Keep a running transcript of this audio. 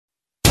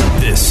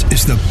This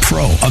is the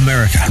Pro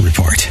America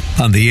Report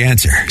on The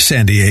Answer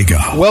San Diego.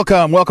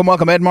 Welcome.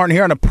 Ed Martin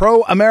here on a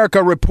Pro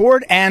America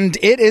Report, and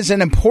it is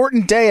an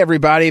important day,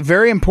 everybody.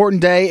 Very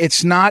important day.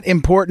 It's not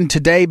important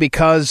today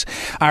because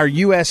our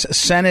U.S.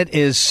 Senate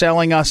is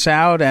selling us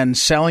out and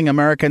selling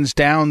Americans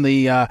down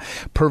the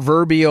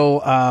proverbial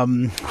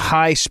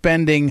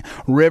high-spending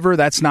river.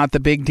 That's not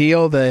the big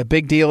deal. The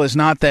big deal is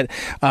not that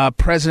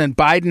President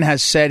Biden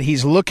has said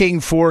he's looking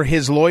for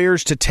his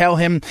lawyers to tell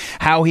him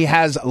how he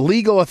has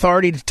legal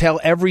authority to tell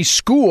every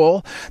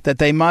school that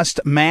they must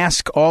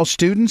mask all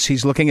students.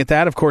 He's looking at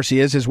that. Of course he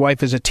is. His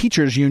wife is a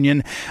teachers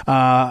union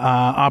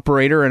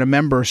operator and a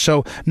member.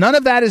 So none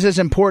of that is as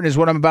important as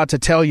what I'm about to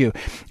tell you.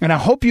 And I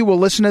hope you will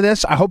listen to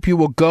this. I hope you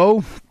will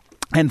go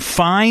and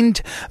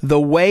find the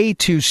way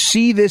to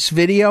see this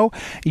video.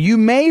 You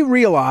may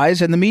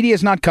realize, and the media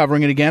is not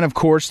covering it again, of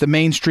course, the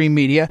mainstream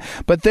media,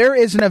 but there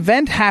is an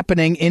event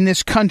happening in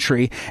this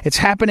country. It's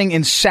happening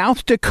in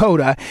South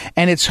Dakota,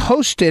 and it's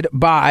hosted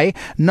by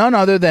none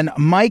other than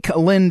Mike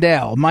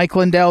Lindell. Mike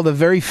Lindell, the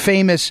very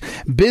famous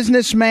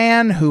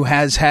businessman who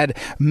has had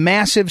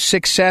massive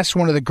success,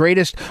 one of the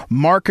greatest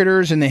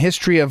marketers in the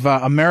history of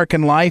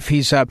American life.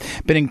 He's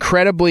been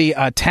incredibly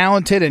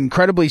talented,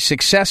 incredibly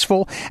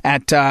successful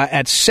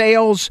at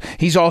sales.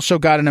 He's also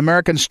got an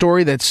American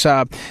story that's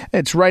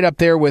it's right up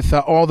there with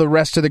all the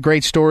rest of the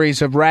great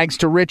stories of rags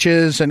to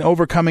riches and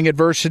overcoming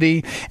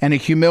adversity and a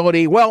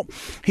humility. Well,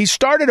 he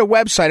started a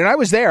website, and I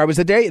was there. I was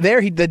the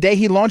day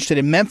he launched it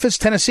in Memphis,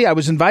 Tennessee. I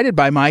was invited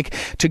by Mike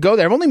to go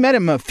there. I've only met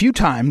him a few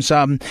times,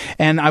 and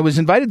I was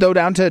invited, though,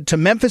 down to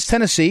Memphis,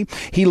 Tennessee.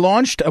 He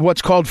launched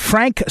what's called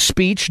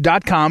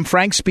frankspeech.com.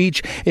 Frank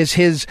Speech is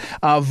his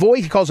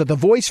voice. He calls it the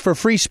voice for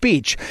free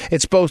speech.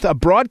 It's both a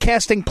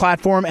broadcasting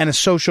platform and a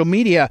social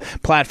media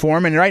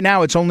platform, and right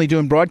now it's only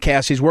doing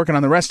broadcasts. He's working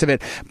on the rest of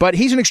it, but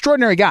he's an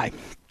extraordinary guy.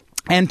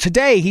 And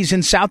today he's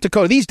in South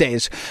Dakota. These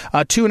days,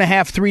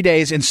 2.5, 3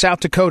 days in South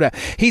Dakota.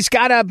 He's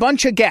got a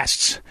bunch of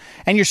guests,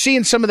 and you're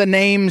seeing some of the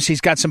names.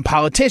 He's got some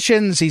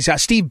politicians. He's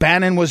Steve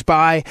Bannon was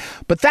by,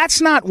 but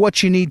that's not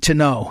what you need to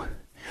know.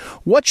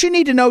 What you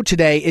need to know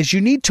today is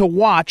you need to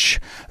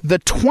watch the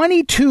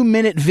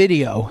 22-minute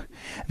video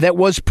that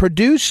was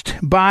produced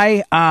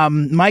by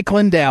Mike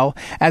Lindell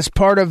as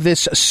part of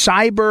this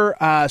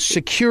cyber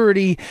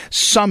security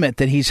summit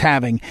that he's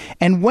having.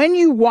 And when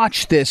you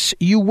watch this,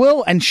 you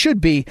will and should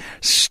be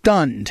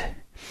stunned.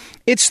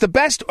 It's the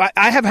best.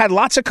 I have had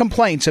lots of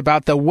complaints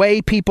about the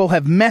way people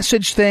have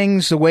messaged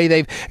things, the way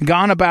they've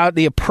gone about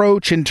the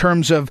approach in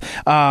terms of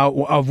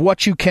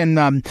what you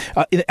can,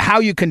 how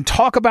you can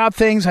talk about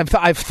things.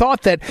 I've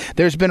thought that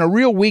there's been a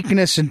real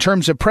weakness in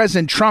terms of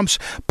President Trump's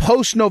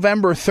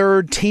post-November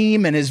 3rd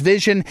team and his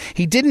vision.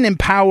 He didn't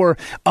empower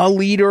a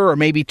leader or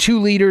maybe two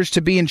leaders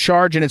to be in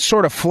charge, and it's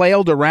sort of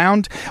flailed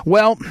around.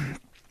 Well,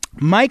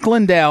 Mike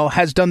Lindell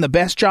has done the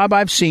best job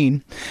I've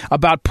seen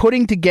about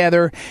putting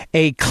together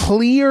a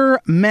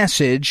clear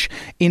message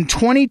in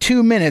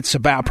 22 minutes,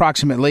 about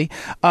approximately,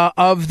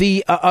 of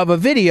a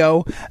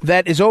video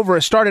that is over. I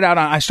started out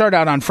on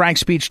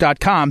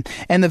frankspeech.com,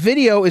 and the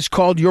video is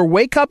called "Your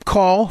Wake Up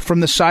Call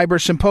from the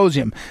Cyber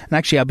Symposium." And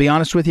actually, I'll be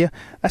honest with you,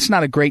 that's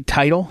not a great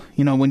title.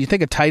 You know, when you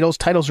think of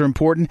titles are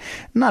important.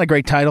 Not a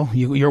great title.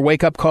 Your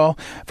Wake Up Call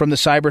from the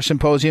Cyber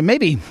Symposium.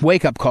 Maybe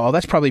Wake Up Call.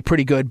 That's probably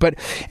pretty good. But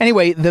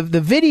anyway, the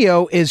video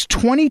is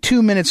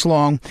 22 minutes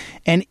long,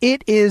 and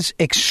it is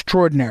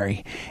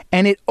extraordinary.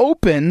 And it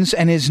opens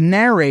and is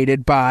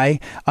narrated by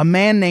a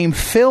man named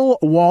Phil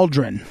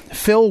Waldron.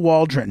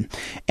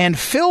 And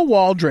Phil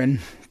Waldron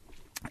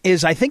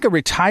is, I think, a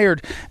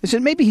retired,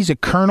 maybe he's a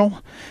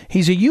colonel.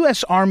 He's a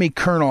U.S. Army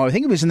colonel. I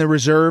think he was in the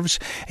reserves.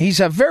 He's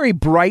a very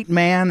bright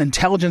man,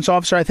 intelligence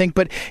officer, I think,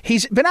 but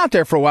he's been out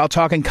there for a while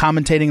talking,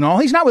 commentating and all.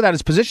 He's not without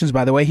his positions,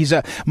 by the way. He's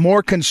a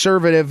more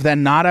conservative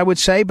than not, I would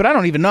say, but I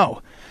don't even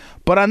know.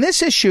 But on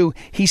this issue,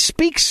 he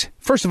speaks,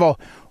 first of all,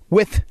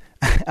 with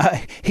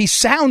he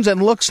sounds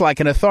and looks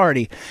like an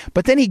authority,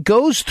 but then he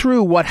goes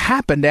through what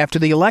happened after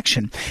the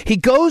election. He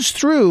goes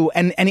through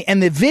and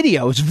the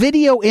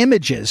video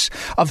images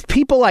of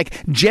people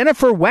like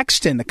Jennifer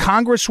Wexton, the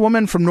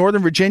congresswoman from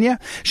Northern Virginia.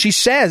 She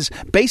says,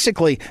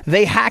 basically,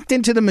 they hacked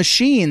into the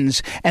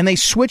machines and they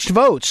switched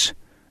votes.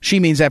 She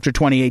means after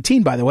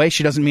 2018, by the way.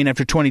 She doesn't mean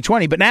after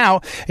 2020. But now,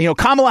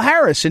 Kamala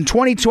Harris in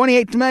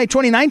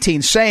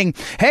 2019 saying,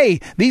 hey,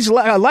 these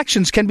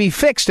elections can be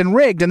fixed and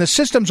rigged and the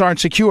systems aren't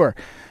secure.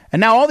 And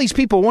now all these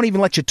people won't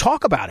even let you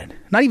talk about it,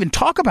 not even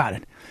talk about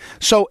it.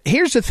 So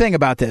here's the thing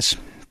about this.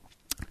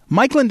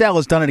 Mike Lindell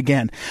has done it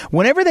again.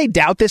 Whenever they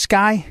doubt this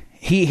guy,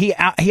 he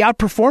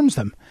outperforms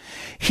them.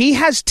 He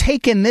has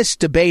taken this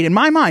debate, in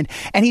my mind,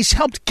 and he's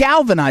helped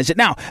galvanize it.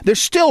 Now, they're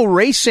still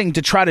racing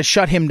to try to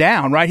shut him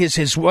down, right? His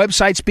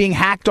website's being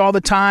hacked all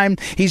the time.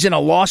 He's in a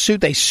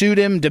lawsuit. They sued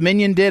him.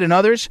 Dominion did and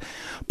others.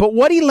 But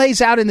what he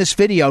lays out in this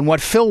video and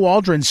what Phil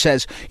Waldron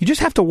says, you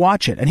just have to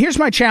watch it. And here's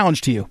my challenge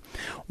to you.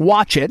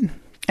 Watch it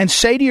and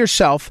say to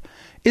yourself,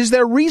 is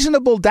there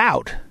reasonable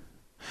doubt?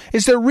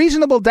 Is there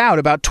reasonable doubt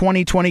about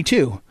 2020?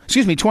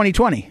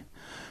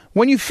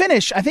 When you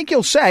finish, I think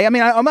you'll say, I'm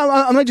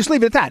going to just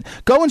leave it at that.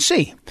 Go and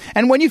see.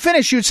 And when you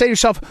finish, you'd say to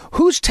yourself,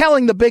 who's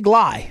telling the big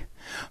lie?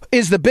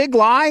 Is the big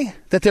lie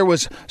that there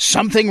was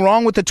something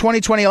wrong with the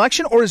 2020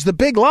 election? Or is the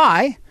big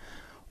lie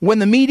when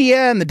the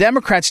media and the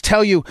Democrats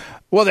tell you,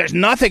 well, there's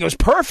nothing. It was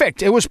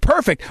perfect. It was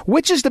perfect.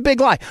 Which is the big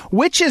lie?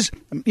 Which is,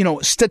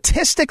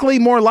 statistically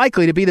more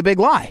likely to be the big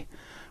lie?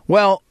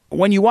 Well,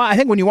 I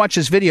think when you watch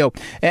this video,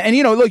 and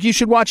look, you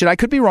should watch it. I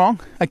could be wrong.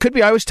 I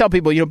always tell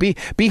people,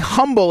 be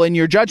humble in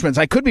your judgments.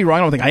 I could be wrong.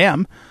 I don't think I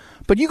am.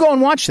 But you go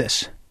and watch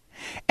this.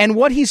 And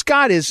what he's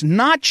got is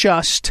not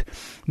just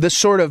the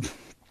sort of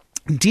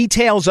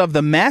details of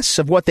the mess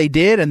of what they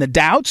did and the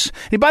doubts.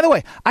 And by the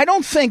way, I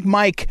don't think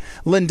Mike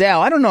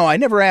Lindell, I don't know, I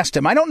never asked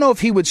him. I don't know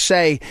if he would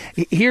say,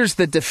 here's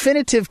the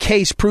definitive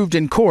case proved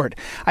in court.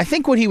 I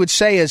think what he would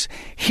say is,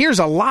 here's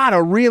a lot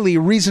of really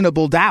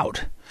reasonable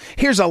doubt.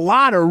 Here's a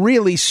lot of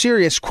really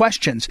serious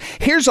questions.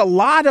 Here's a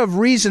lot of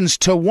reasons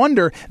to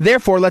wonder.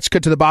 Therefore, let's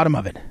get to the bottom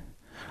of it.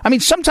 I mean,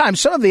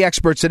 sometimes some of the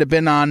experts that have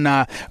been on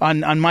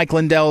Mike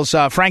Lindell's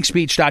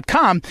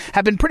frankspeech.com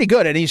have been pretty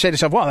good. And you say to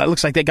yourself, well, that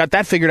looks like they got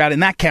that figured out in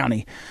that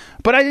county.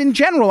 But in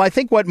general, I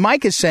think what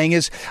Mike is saying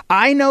is,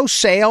 I know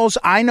sales,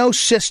 I know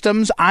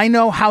systems, I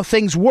know how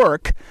things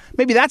work.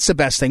 Maybe that's the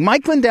best thing.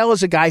 Mike Lindell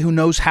is a guy who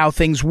knows how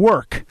things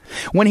work.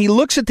 When he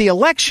looks at the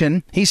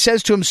election, he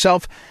says to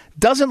himself,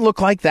 doesn't look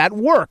like that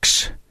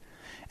works.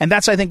 And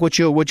that's, I think,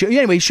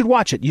 anyway, you should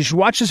watch it. You should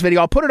watch this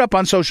video. I'll put it up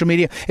on social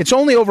media. It's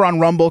only over on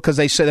Rumble because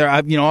they say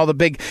all the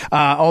big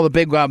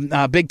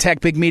tech,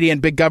 big media,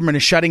 and big government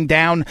is shutting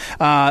down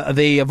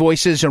the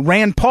voices. And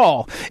Rand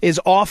Paul is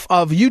off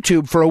of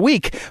YouTube for a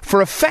week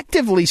for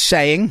effectively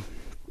saying,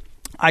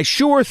 I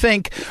sure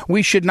think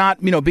we should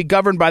not, be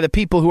governed by the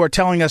people who are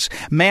telling us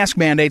mask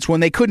mandates when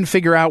they couldn't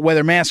figure out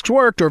whether masks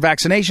worked or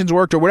vaccinations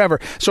worked or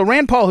whatever. So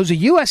Rand Paul, who's a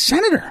U.S.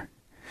 senator.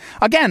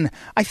 Again,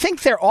 I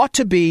think there ought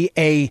to be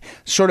be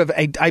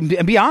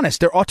honest,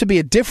 there ought to be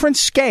a different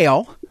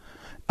scale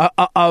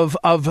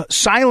of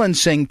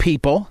silencing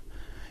people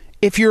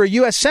if you're a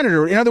U.S.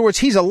 senator. In other words,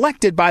 he's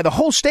elected by the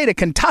whole state of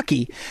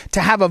Kentucky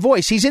to have a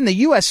voice. He's in the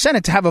U.S.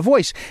 Senate to have a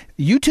voice.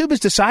 YouTube is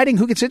deciding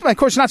who gets it. Of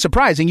course, not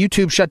surprising.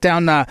 YouTube shut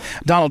down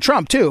Donald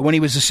Trump, too, when he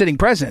was the sitting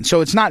president.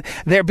 So it's not,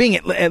 at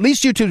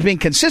least YouTube's being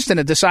consistent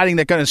at deciding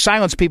they're going to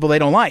silence people they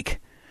don't like.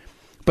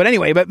 But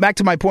anyway, back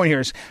to my point here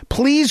is,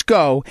 please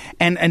go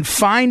and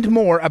find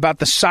more about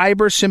the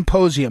Cyber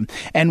Symposium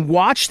and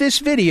watch this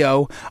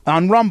video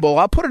on Rumble.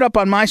 I'll put it up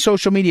on my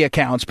social media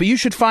accounts, but you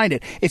should find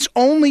it. It's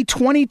only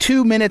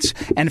 22 minutes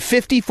and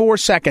 54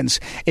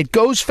 seconds. It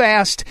goes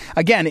fast.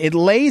 Again, it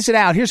lays it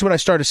out. Here's what I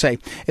started to say.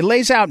 It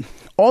lays out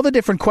all the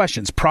different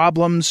questions,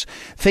 problems,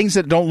 things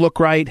that don't look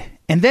right.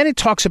 And then it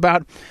talks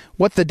about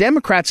what the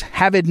Democrats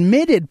have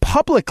admitted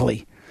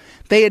publicly.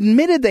 They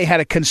admitted they had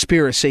a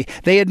conspiracy.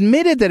 They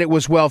admitted that it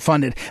was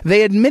well-funded.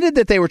 They admitted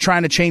that they were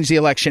trying to change the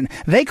election.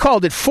 They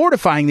called it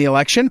fortifying the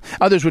election.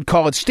 Others would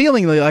call it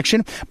stealing the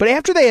election. But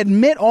after they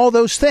admit all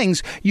those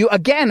things, you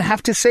again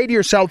have to say to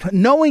yourself,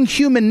 knowing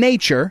human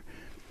nature,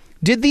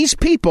 did these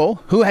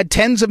people who had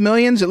tens of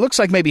millions, it looks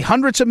like maybe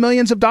hundreds of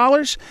millions of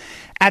dollars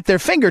at their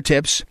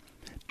fingertips,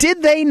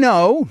 did they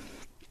know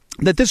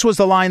that this was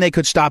the line they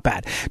could stop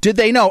at? Did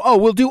they know,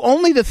 we'll do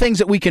only the things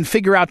that we can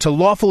figure out to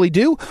lawfully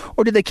do,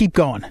 or did they keep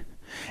going?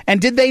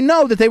 And did they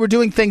know that they were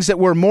doing things that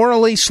were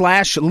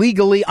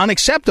morally/legally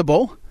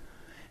unacceptable,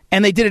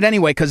 and they did it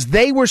anyway because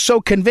they were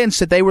so convinced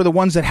that they were the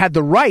ones that had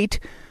the right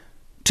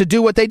to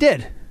do what they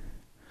did?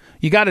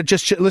 You got to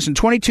just listen.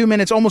 22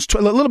 minutes, almost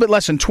a little bit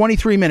less than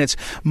 23 minutes.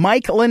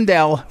 Mike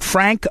Lindell,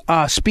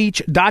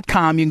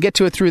 frankspeech.com. You can get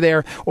to it through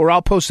there, or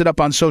I'll post it up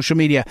on social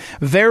media.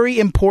 Very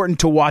important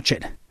to watch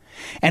it.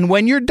 And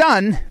when you're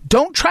done,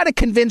 don't try to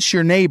convince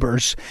your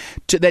neighbors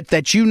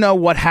that you know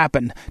what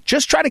happened.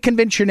 Just try to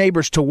convince your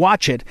neighbors to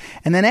watch it,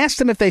 and then ask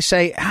them if they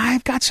say,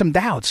 I've got some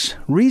doubts,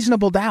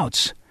 reasonable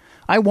doubts.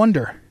 I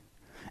wonder.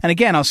 And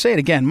again, I'll say it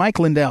again, Mike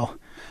Lindell,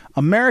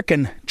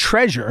 American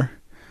treasure,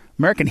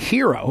 American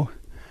hero.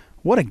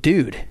 What a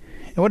dude.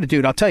 What a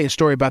dude. I'll tell you a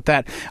story about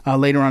that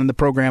later on in the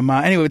program.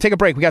 Anyway, we'll take a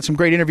break. We got some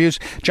great interviews.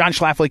 John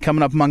Schlafly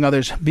coming up, among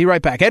others. Be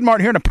right back. Ed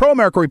Martin here in a Pro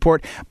America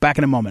Report. Back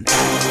in a moment.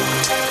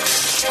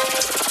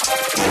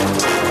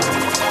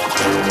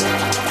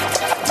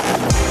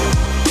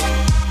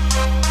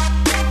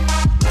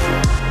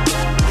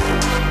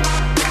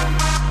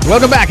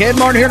 Welcome back. Ed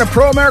Martin here in a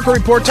Pro America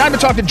Report. Time to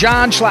talk to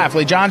John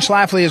Schlafly. John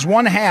Schlafly is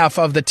one half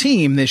of the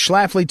team, the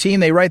Schlafly team.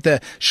 They write the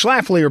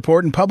Schlafly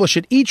Report and publish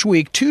it each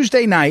week,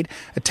 Tuesday night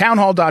at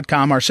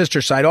townhall.com, our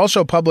sister site.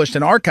 Also published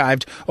and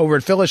archived over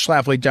at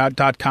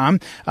phyllisschlafly.com.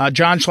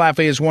 John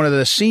Schlafly is one of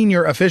the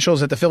senior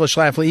officials at the Phyllis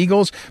Schlafly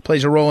Eagles,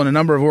 plays a role in a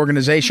number of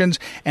organizations,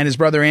 and his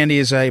brother Andy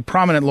is a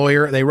prominent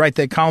lawyer. They write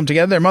the column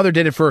together. Their mother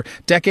did it for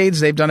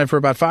decades. They've done it for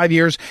about 5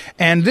 years.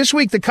 And this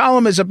week the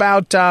column is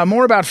about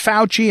more about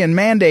Fauci and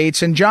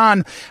mandates. And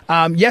John,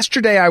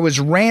 yesterday I was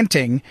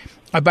ranting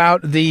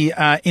about the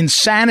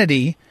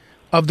insanity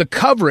of the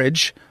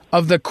coverage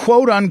of the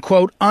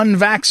quote-unquote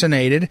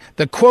unvaccinated,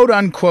 the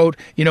quote-unquote,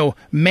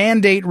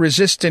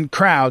 mandate-resistant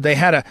crowd. They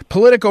had a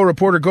Politico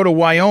reporter go to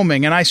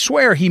Wyoming, and I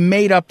swear he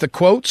made up the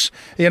quotes.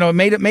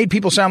 Made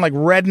people sound like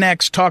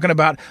rednecks talking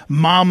about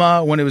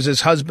mama when it was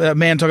his husband, a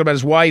man talking about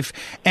his wife.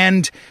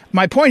 And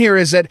my point here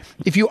is that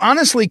if you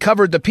honestly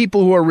covered the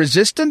people who are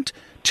resistant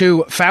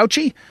to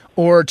Fauci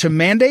or to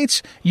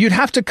mandates, you'd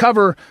have to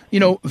cover,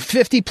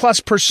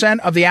 50+%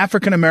 of the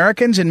African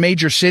Americans in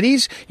major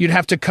cities. You'd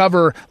have to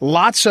cover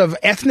lots of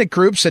ethnic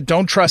groups that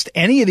don't trust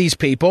any of these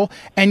people.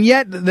 And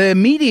yet the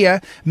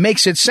media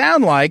makes it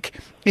sound like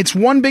it's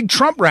one big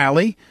Trump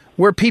rally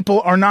where people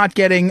are not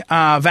getting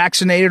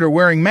vaccinated or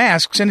wearing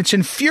masks, and it's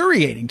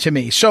infuriating to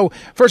me. So,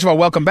 first of all,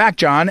 welcome back,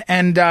 John.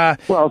 And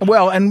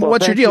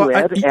what's your deal? Go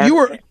ahead.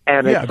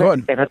 And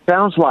it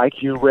sounds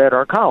like you read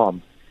our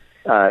column,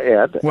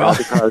 Ed,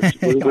 because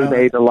we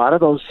made a lot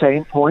of those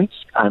same points.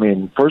 I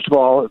mean, first of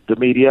all, the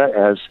media,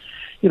 as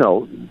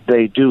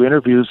they do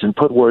interviews and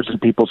put words in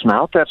people's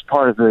mouth. That's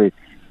part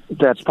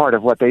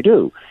of what they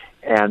do.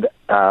 And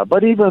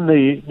but even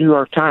the New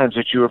York Times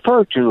that you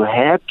referred to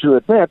had to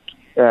admit,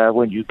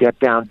 when you get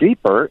down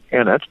deeper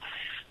in it,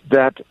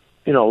 that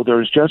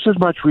there's just as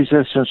much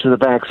resistance to the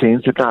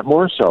vaccines, if not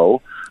more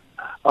so,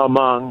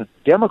 among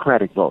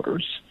Democratic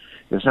voters.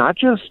 It's not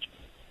just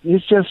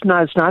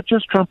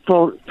Trump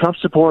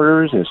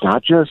supporters. It's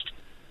not just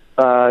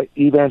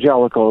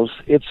evangelicals.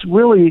 It's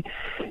really,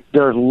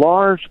 there are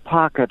large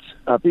pockets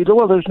of people.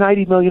 Well, there's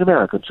 90 million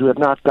Americans who have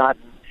not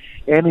gotten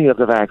any of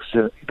the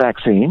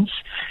vaccines,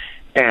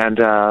 and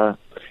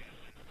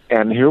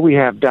here we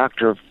have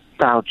Dr.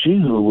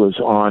 Fauci, who was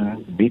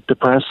on Meet the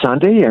Press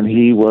Sunday, and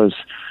he was,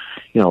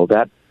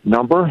 that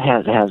number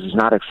is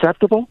not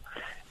acceptable.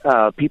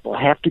 People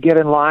have to get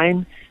in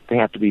line. They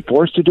have to be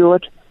forced to do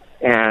it.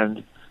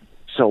 And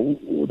so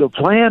the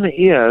plan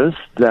is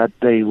that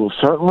they're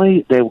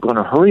going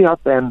to hurry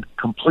up and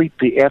complete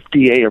the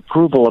FDA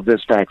approval of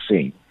this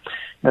vaccine.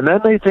 And then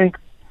they think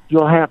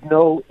you'll have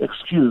no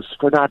excuse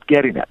for not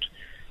getting it.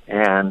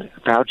 And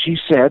Fauci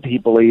said he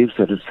believes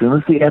that as soon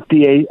as the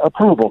FDA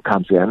approval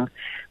comes in,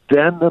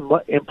 then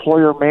the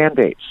employer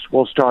mandates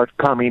will start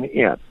coming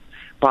in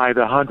by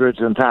the hundreds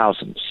and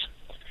thousands.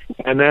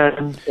 And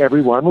then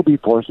everyone will be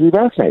forced to be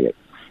vaccinated.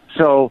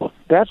 So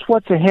that's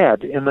what's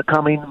ahead in the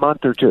coming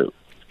month or two.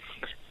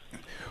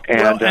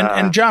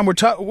 And John, we're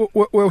talking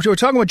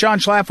with John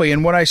Schlafly,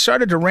 and what I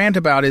started to rant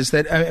about is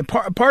that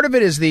part of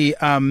it is the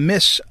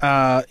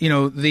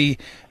the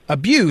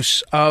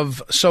abuse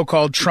of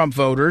so-called Trump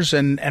voters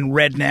and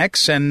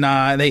rednecks, and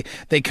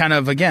they kind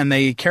of, again,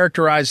 they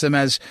characterize them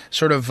as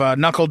sort of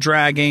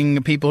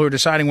knuckle-dragging people who are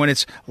deciding when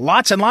it's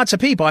lots and lots of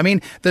people. I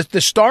mean,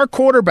 the star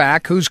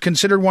quarterback, who's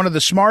considered one of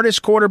the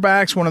smartest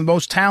quarterbacks, one of the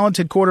most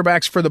talented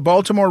quarterbacks for the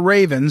Baltimore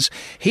Ravens,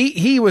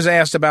 he was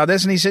asked about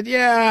this, and he said,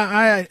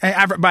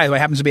 by the way,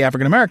 happens to be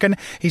African-American,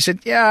 he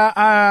said,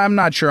 I'm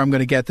not sure I'm going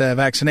to get the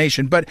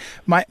vaccination. But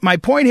my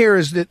point here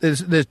is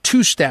the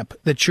two-step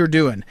that you're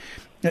doing.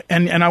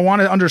 And I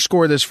want to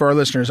underscore this for our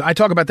listeners. I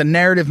talk about the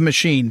narrative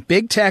machine,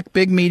 big tech,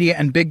 big media,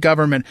 and big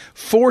government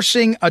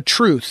forcing a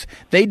truth.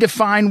 They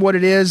define what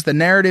it is, the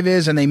narrative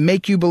is, and they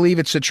make you believe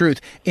it's the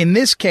truth. In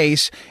this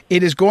case,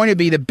 it is going to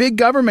be the big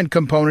government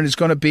component is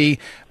going to be,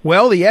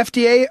 well, the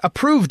FDA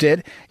approved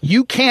it.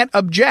 You can't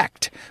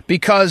object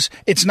because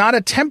it's not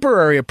a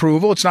temporary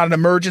approval. It's not an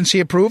emergency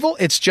approval.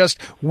 It's just,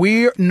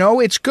 we know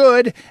it's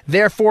good.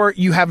 Therefore,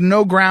 you have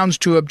no grounds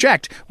to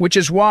object, which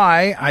is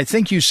why I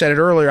think you said it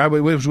earlier. I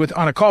was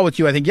on a call with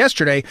you, I think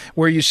yesterday,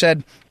 where you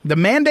said the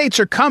mandates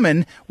are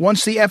coming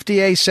once the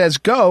FDA says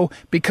go,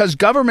 because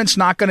government's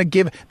not going to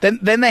give, then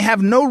they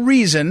have no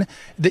reason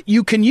that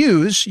you can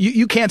use.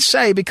 You can't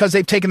say because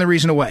they've taken the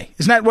reason away.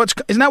 Isn't that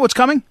what's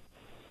coming?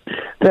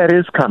 That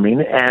is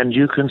coming, and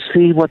you can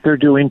see what they're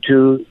doing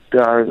to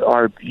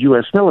our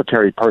U.S.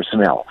 military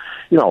personnel.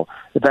 The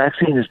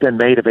vaccine has been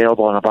made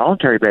available on a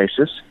voluntary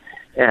basis,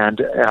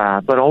 and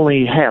but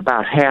only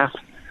about half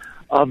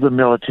of the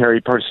military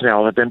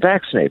personnel have been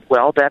vaccinated.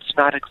 Well, that's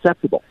not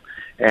acceptable.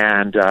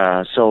 And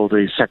so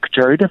the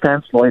Secretary of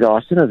Defense, Lloyd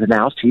Austin, has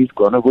announced he's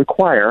going to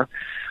require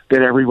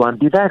that everyone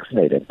be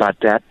vaccinated. But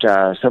that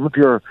some of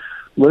your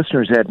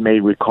listeners may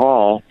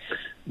recall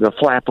the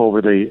flap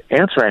over the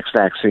anthrax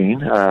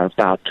vaccine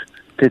about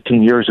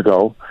 15 years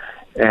ago,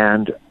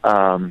 and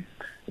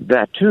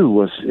that too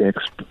was,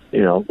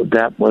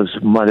 there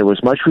was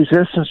much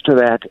resistance to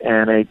that,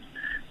 and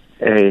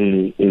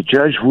a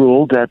judge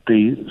ruled that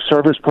the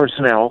service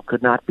personnel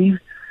could not be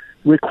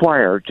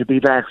required to be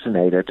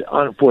vaccinated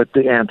with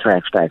the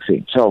anthrax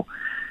vaccine. So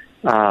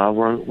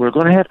we're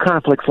going to have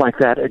conflicts like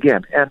that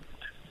again. And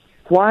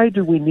why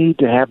do we need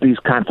to have these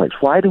conflicts?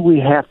 Why do we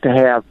have to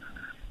have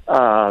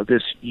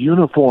this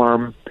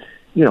uniform,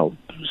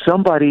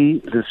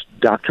 this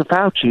Dr.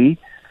 Fauci,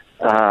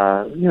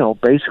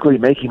 basically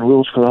making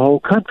rules for the whole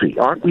country?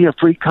 Aren't we a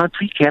free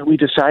country? Can't we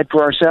decide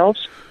for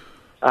ourselves?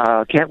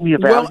 Can't we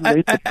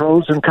evaluate the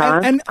pros and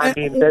cons?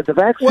 The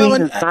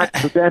vaccine is not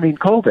preventing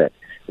COVID.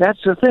 That's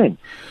the thing.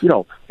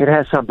 It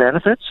has some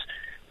benefits.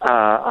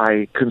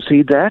 I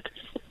concede that,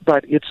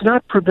 but it's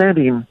not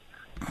preventing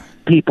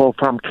people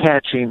from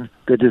catching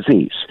the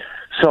disease.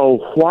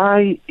 So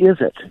why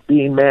is it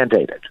being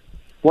mandated?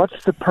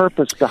 What's the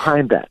purpose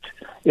behind that?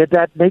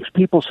 That makes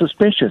people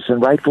suspicious,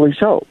 and rightfully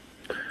so.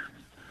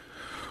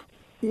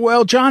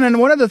 Well, John, and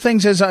one of the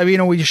things is,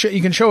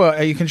 you can show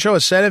a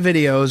set of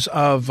videos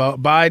of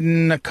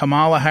Biden,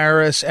 Kamala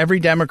Harris, every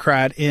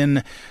Democrat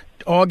in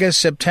August,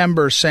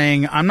 September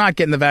saying, I'm not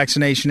getting the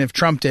vaccination if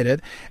Trump did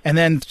it. And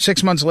then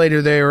 6 months later,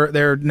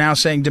 they're now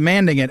saying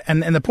demanding it.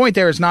 And the point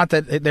there is not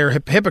that they're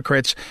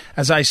hypocrites.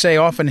 As I say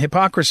often,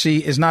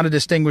 hypocrisy is not a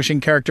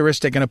distinguishing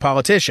characteristic in a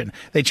politician.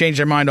 They change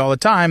their mind all the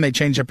time. They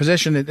change their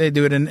position. They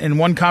do it in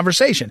one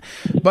conversation.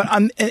 But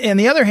on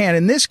the other hand,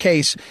 in this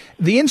case,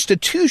 the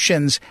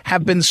institutions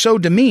have been so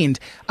demeaned.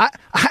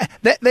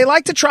 They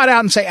like to trot out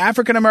and say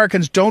African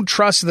Americans don't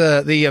trust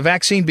the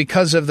vaccine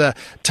because of the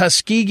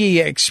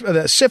Tuskegee,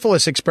 the syphilis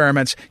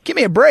experiments. Give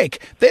me a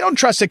break. They don't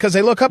trust it because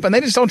they look up and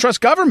they just don't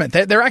trust government.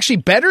 They're actually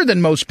better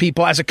than most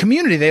people as a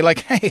community. They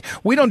like, hey,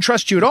 we don't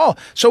trust you at all.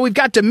 So we've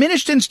got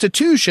diminished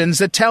institutions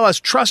that tell us,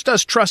 trust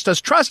us, trust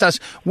us, trust us,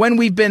 when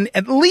we've been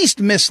at least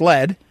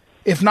misled,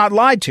 if not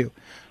lied to.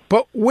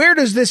 But where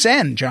does this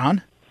end,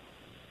 John?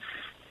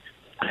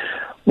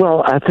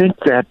 Well, I think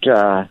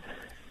that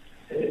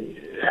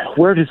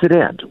where does it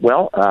end?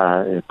 Well,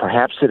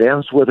 perhaps it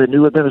ends with a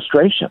new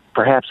administration.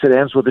 Perhaps it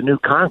ends with a new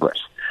Congress.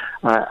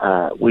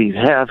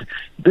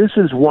 This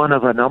is one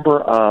of a number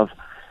of,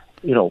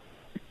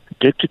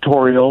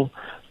 dictatorial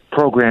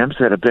programs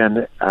that have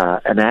been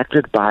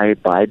enacted by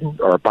Biden,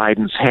 or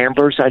Biden's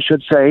handlers, I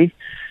should say,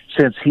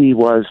 since he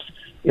was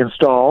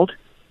installed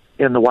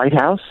in the White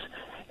House.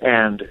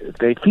 And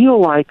they feel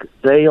like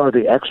they are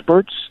the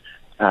experts,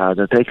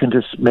 that they can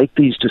just make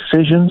these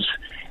decisions.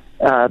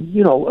 A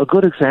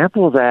good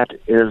example of that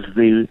is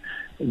the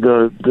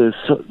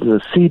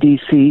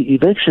CDC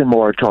eviction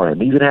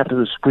moratorium. Even after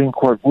the Supreme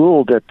Court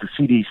ruled that the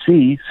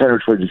CDC,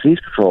 Centers for Disease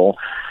Control,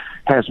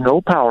 has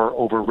no power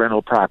over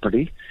rental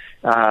property,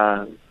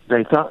 the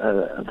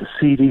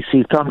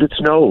CDC thumbed its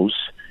nose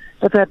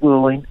at that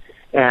ruling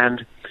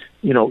and,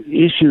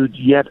 issued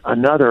yet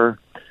another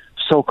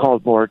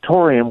so-called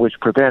moratorium, which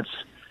prevents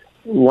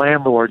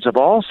landlords of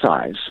all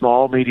size,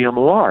 small, medium,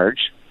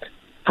 large,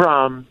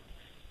 from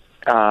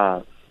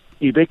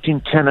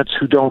evicting tenants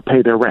who don't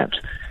pay their rent.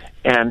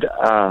 And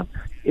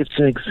it's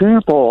an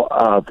example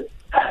of,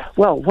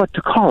 what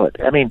to call it?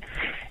 I mean,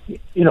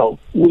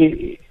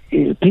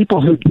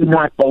 people who do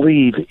not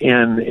believe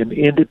in an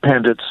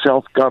independent,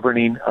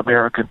 self-governing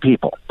American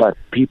people, but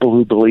people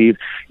who believe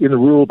in the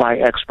rule by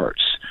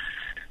experts.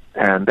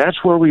 And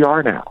that's where we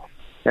are now.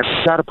 And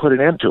we've got to put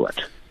an end to it.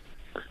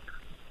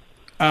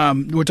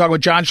 We're talking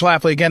with John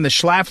Schlafly again. The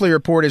Schlafly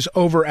Report is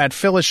over at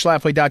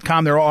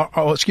phyllisschlafly.com. They're all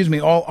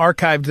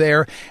archived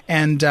there,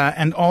 and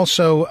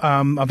also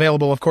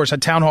available, of course, at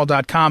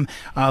townhall.com.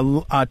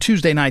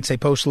 Tuesday nights they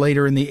post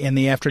later in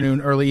the afternoon,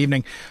 early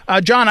evening.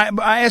 John,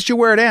 I asked you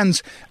where it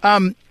ends.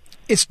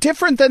 It's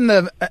different than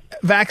the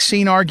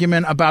vaccine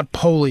argument about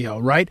polio,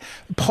 right?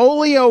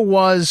 Polio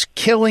was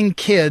killing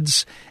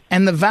kids,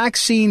 and the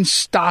vaccine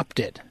stopped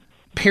it.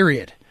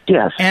 Period.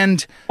 Yes.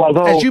 And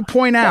as you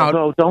point out...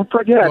 Although, don't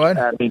forget,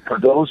 for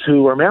those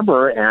who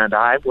remember, and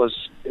I was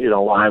a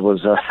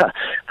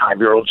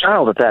 5-year-old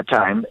child at that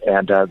time,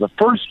 and the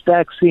first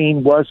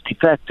vaccine was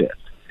defective.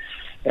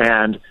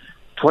 And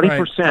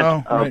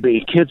 20% of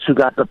the kids who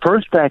got the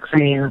first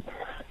vaccine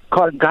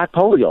got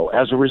polio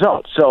as a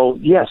result. So,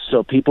 yes,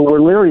 people were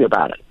leery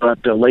about it.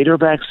 But the later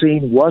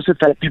vaccine was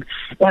effective.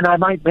 And I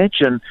might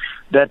mention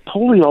that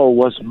polio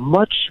was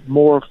much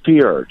more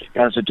feared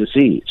as a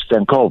disease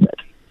than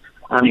COVID.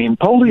 I mean,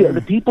 polio,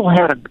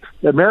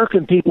 the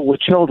American people with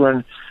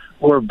children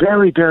were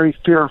very, very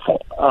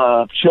fearful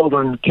of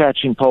children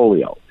catching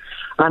polio.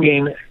 I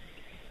mean,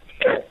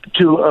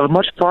 to a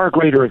much far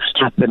greater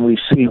extent than we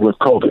see with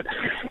COVID.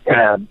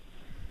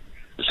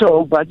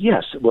 But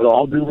yes, with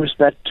all due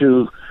respect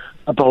to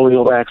a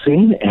polio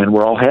vaccine, and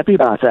we're all happy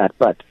about that,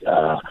 but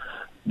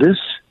this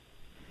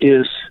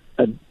is,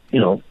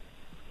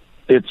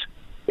 it's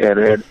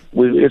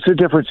a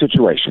different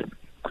situation.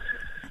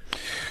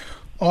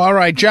 All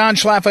right, John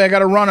Schlafly, I got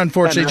to run,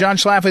 unfortunately. John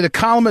Schlafly, the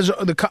column is...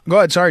 Go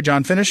ahead, sorry,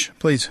 John, finish,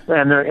 please.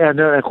 And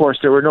of course,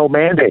 there were no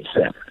mandates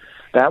then.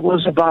 That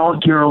was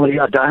voluntarily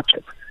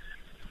adopted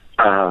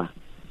in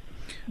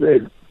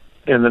the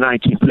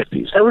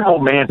 1950s. There were no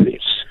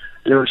mandates.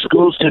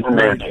 Schools didn't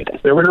mandate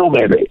it. There were no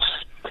mandates.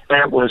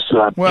 That was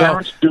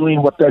parents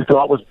doing what they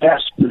thought was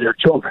best for their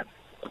children.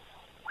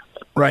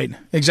 Right.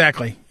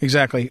 Exactly.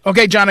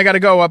 Okay, John, I got to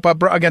go up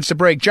against the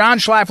break. John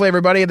Schlafly,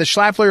 everybody. The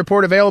Schlafly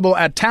Report available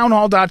at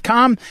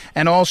townhall.com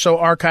and also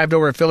archived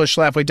over at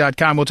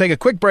phyllisschlafly.com. We'll take a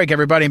quick break,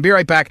 everybody, and be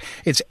right back.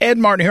 It's Ed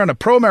Martin here on the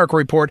Pro America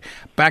Report.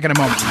 Back in a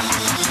moment.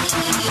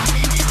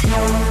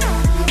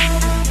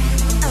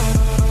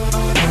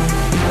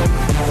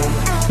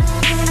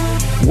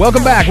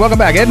 Welcome back.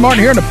 Ed Martin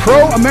here on the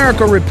Pro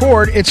America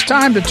Report. It's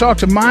time to talk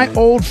to my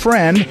old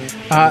friend,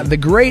 the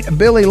great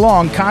Billy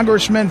Long,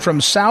 congressman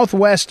from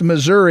Southwest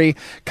Missouri.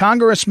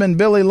 Congressman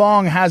Billy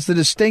Long has the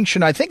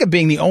distinction, I think, of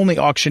being the only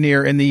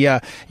auctioneer in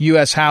the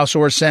U.S. House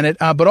or Senate,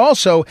 but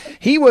also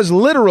he was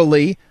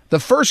literally the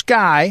first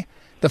guy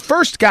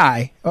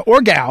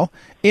or gal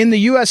in the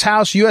U.S.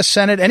 House, U.S.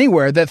 Senate,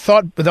 anywhere that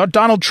thought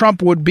Donald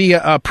Trump would be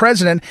a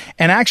president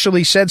and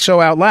actually said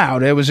so out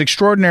loud. It was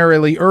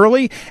extraordinarily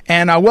early.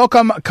 And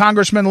welcome,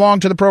 Congressman Long,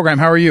 to the program.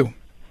 How are you?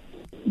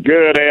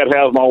 Good, Ed.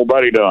 How's my old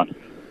buddy doing?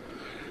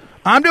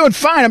 I'm doing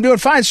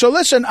fine. So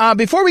listen,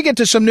 before we get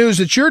to some news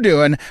that you're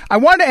doing, I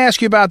wanted to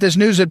ask you about this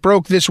news that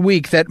broke this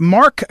week that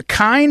Mark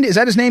Kind, is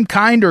that his name,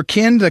 Kind or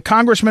Kind, the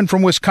congressman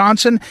from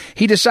Wisconsin,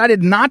 he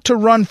decided not to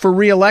run for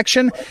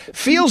re-election.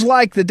 Feels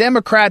like the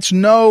Democrats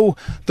know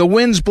the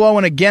wind's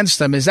blowing against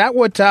them. Is that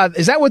what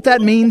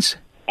that means?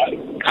 I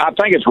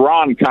think it's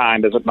Ron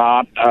Kind, is it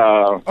not?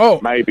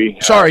 Maybe.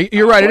 Sorry,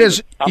 you're right. It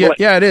is.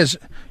 Yeah, it is.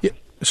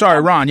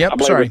 Sorry, Ron.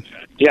 Yep, sorry.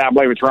 I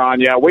believe it's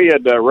Ron. Yeah, we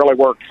had really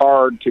worked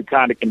hard to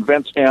kind of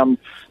convince him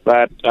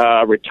that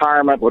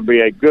retirement would be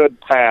a good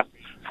path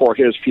for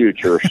his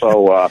future.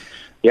 So,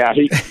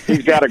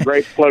 he's got a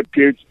great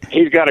future.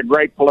 He's got a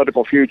great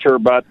political future,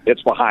 but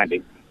it's behind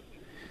him.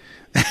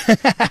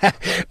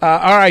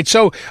 All right.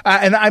 So,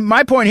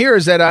 my point here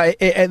is that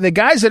the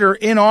guys that are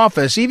in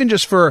office, even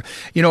just for,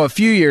 a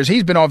few years,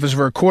 he's been in office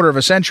for a quarter of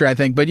a century, I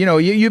think, but,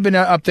 you've been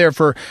up there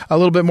for a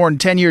little bit more than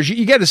 10 years.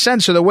 You get a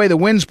sense of the way the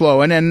wind's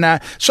blowing.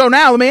 And so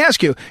now let me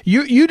ask you,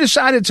 you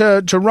decided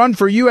to run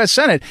for U.S.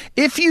 Senate.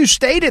 If you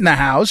stayed in the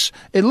House,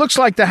 it looks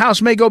like the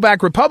House may go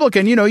back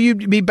Republican.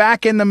 You'd be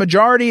back in the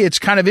majority. It's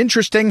kind of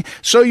interesting.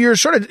 So you're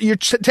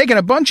taking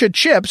a bunch of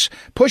chips,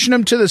 pushing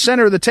them to the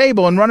center of the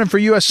table and running for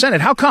U.S.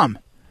 Senate. How come?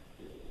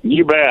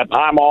 You bet.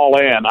 I'm all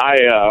in.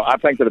 I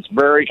think that it's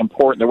very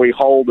important that we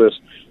hold this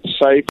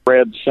safe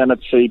red Senate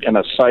seat in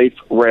a safe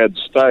red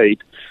state,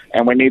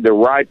 and we need the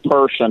right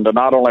person to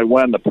not only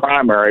win the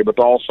primary but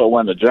to also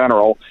win the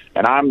general,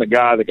 and I'm the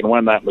guy that can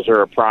win that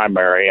Missouri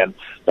primary, and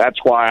that's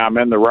why I'm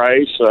in the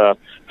race.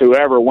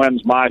 Whoever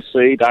wins my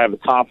seat, I have the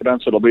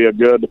confidence it'll be a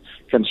good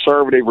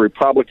conservative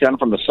Republican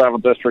from the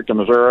 7th District of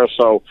Missouri.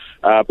 So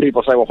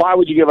people say, well, why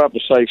would you give up the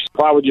safe?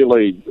 Why would you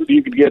leave?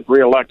 You could get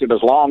reelected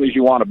as long as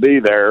you want to be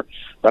there.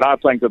 But I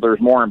think that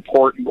there's more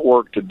important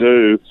work to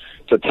do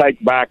to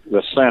take back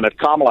the Senate.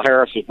 Kamala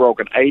Harris has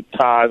broken 8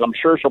 ties. I'm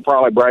sure she'll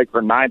probably break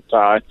her 9th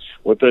tie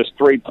with this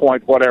 $3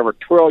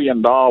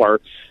 trillion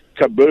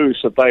caboose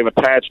that they've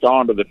attached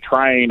onto the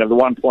train of the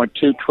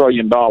 $1.2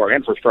 trillion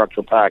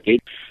infrastructure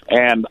package.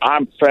 And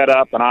I'm fed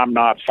up and I'm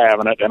not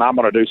having it, and I'm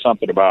going to do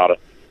something about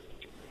it.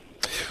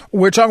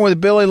 We're talking with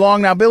Billy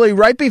Long. Now, Billy,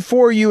 right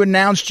before you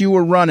announced you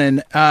were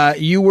running,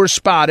 you were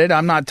spotted.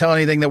 I'm not telling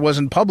anything that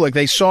wasn't public.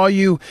 They saw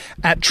you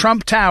at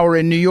Trump Tower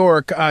in New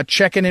York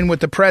checking in with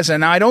the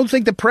president. Now, I don't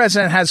think the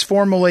president has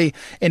formally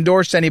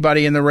endorsed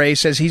anybody in the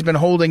race, as he's been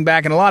holding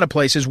back in a lot of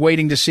places,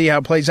 waiting to see how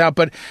it plays out.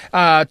 But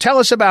tell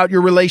us about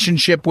your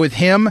relationship with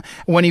him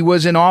when he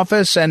was in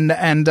office and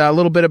a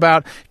little bit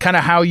about kind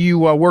of how you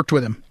worked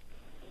with him.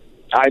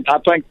 I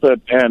think that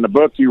in the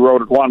book you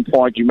wrote at one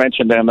point, you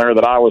mentioned in there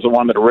that I was the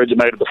one that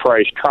originated the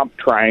phrase Trump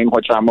train,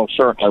 which I most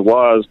certainly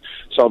was.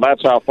 So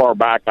that's how far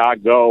back I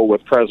go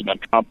with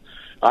President Trump.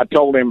 I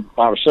told him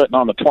I was sitting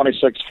on the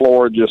 26th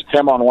floor, just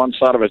him on one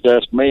side of his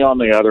desk, me on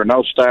the other,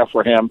 no staff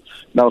for him,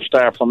 no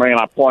staff for me. And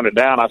I pointed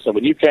down. I said,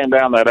 when you came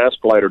down that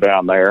escalator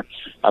down there,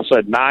 I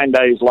said 9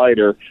 days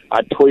later,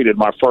 I tweeted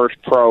my first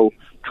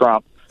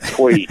pro-Trump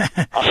tweet.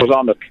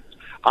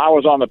 I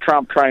was on the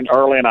Trump train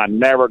early, and I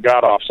never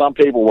got off. Some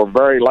people were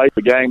very late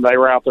in the game. They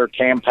were out there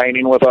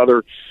campaigning with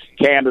other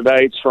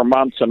candidates for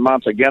months and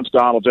months against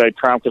Donald J.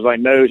 Trump because they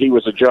knew he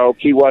was a joke.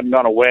 He wasn't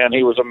going to win.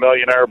 He was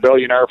a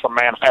billionaire from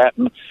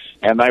Manhattan,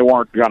 and they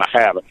weren't going to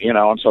have it,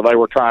 and so they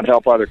were trying to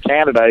help other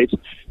candidates.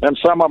 Then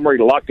some of them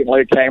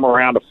reluctantly came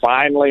around to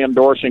finally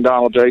endorsing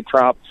Donald J.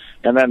 Trump,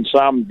 and then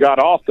some got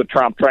off the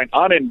Trump train,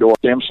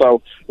 unendorsed him.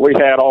 So we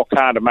had all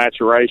kind of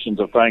maturations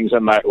of things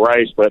in that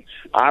race. But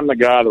I'm the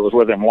guy that was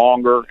with him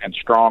longer and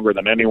stronger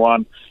than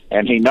anyone,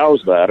 and he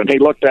knows that. And he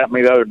looked at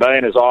me the other day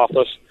in his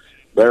office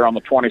there on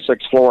the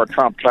 26th floor of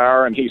Trump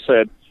Tower, and he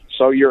said,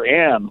 "So you're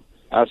in?"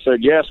 I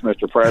said, "Yes,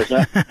 Mr.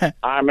 President,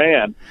 I'm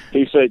in."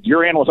 He said,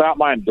 "You're in without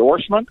my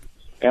endorsement?"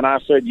 And I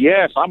said,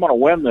 "Yes, I'm going to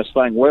win this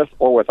thing with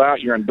or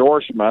without your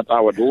endorsement. I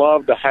would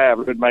love to have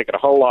it. It would make it a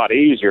whole lot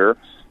easier.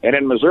 And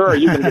in Missouri,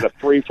 you can get a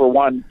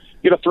 3-for-1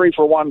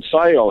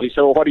 sale." He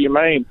said, "Well, what do you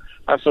mean?"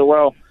 I said,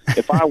 "Well,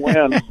 if I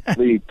win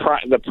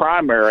the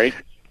primary,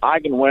 I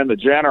can win the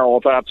general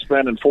without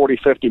spending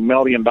 $40-50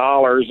 million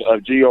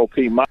of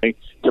GOP money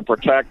to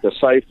protect a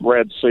safe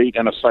red seat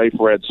in a safe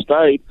red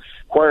state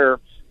where,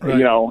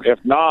 right, if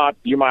not,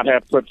 you might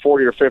have to put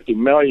 40 or 50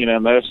 million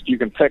in this. You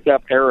can pick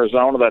up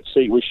Arizona, that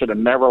seat we should have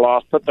never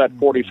lost, put that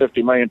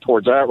 40-50 million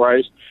towards that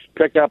race,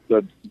 pick up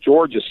the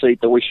Georgia seat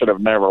that we should have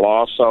never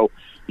lost." So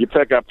you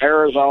pick up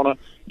Arizona,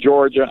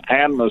 Georgia,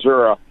 and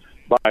Missouri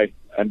by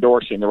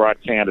endorsing the right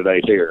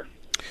candidate here.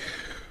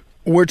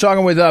 We're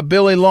talking with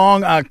Billy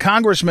Long, a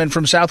congressman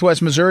from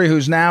Southwest Missouri,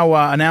 who's now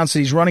announced that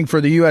he's running for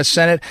the U.S.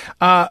 Senate.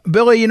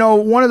 Billy,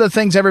 one of the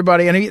things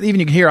everybody, and even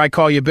you can hear I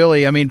call you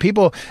Billy. I mean,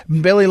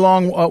 Billy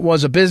Long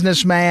was a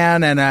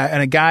businessman and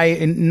a guy,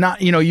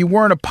 you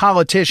weren't a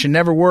politician,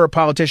 never were a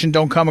politician,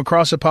 don't come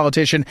across a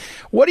politician.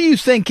 What do you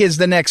think is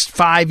the next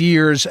 5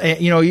 years?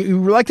 You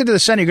were elected to the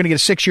Senate, you're going to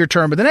get a 6-year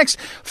term, but the next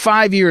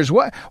 5 years,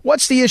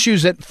 what's the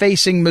issues that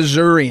facing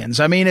Missourians?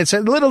 I mean,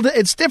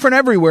 it's different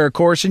everywhere, of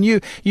course, and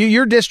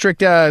your district,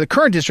 the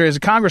current district as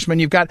a congressman,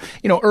 you've got,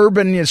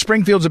 urban,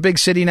 Springfield's a big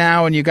city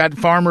now, and you've got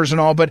farmers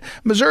and all, but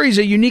Missouri's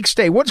a unique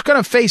state. What's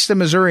going to face the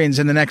Missourians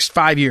in the next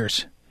 5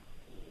 years?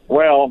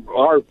 Well,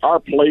 our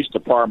police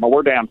department,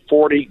 we're down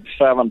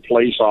 47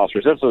 police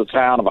officers. This is a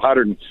town of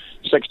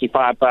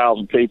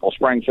 165,000 people,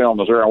 Springfield,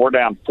 Missouri, and we're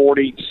down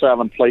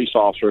 47 police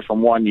officers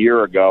from 1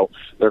 year ago.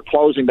 They're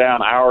closing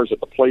down hours at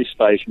the police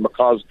station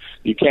because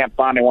you can't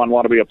find anyone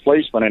want to be a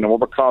policeman anymore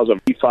because of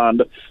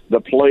defund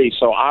the police.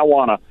 So I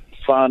want to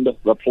fund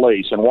the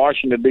police. In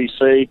Washington,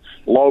 D.C.,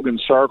 Logan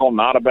Circle,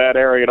 not a bad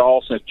area at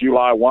all. Since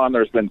July 1,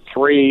 there's been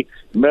 3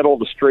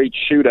 middle-of-the-street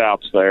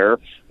shootouts there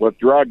with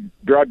drug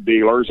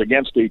dealers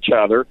against each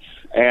other,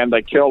 and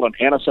they killed an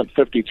innocent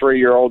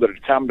 53-year-old that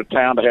had come to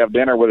town to have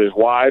dinner with his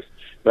wife.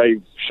 They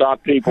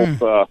shot people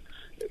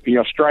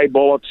with stray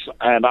bullets,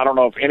 and I don't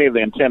know if any of the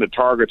intended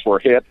targets were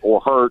hit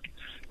or hurt,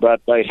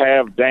 but they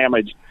have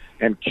damaged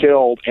and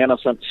killed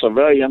innocent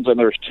civilians, and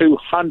there's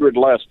 200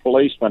 less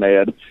policemen,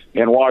 Ed,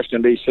 in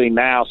Washington, D.C.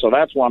 now. So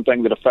that's one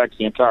thing that affects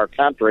the entire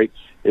country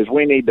is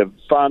we need to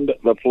fund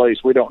the police.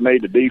 We don't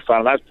need to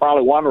defund. That's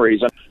probably one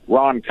reason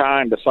Ron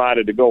Kine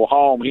decided to go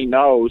home. He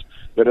knows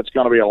that it's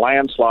going to be a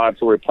landslide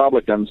for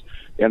Republicans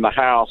in the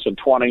House in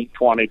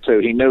 2022.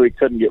 He knew he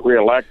couldn't get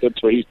reelected,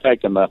 so he's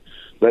taken the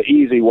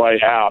easy way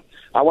out.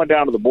 I went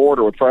down to the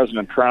border with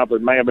President Trump.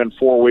 It may have been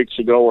 4 weeks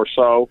ago or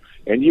so,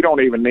 and you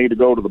don't even need to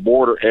go to the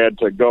border, Ed,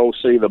 to go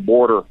see the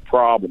border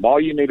problem.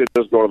 All you need to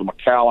do is go to the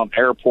McAllen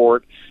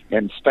Airport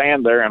and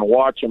stand there and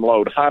watch them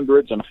load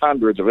hundreds and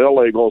hundreds of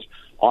illegals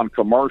on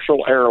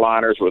commercial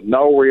airliners with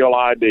no real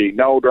ID,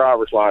 no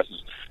driver's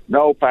license,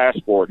 no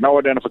passport, no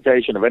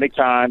identification of any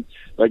kind.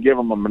 They give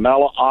them a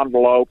manila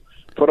envelope,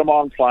 put them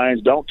on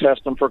planes, don't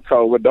test them for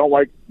COVID, don't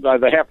wait.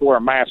 They have to wear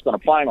a mask on a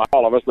plane like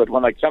all of us, but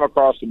when they come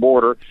across the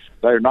border,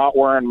 they're not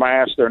wearing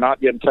masks, they're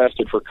not getting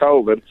tested for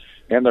COVID,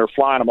 and they're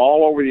flying them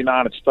all over the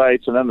United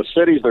States. And then the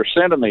cities they're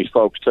sending these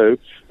folks to,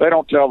 they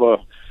don't tell the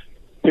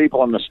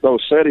people in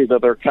those cities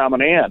that they're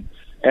coming in.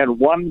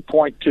 And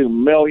 1.2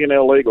 million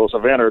illegals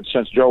have entered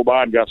since Joe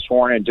Biden got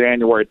sworn in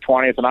January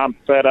 20th, and I'm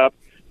fed up,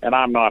 and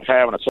I'm not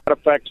having it. So that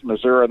affects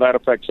Missouri. That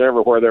affects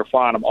everywhere. They're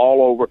flying them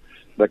all over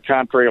the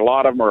country. A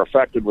lot of them are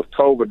affected with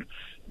COVID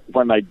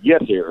when they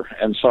get here.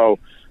 And so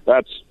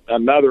that's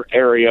another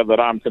area that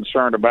I'm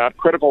concerned about.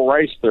 Critical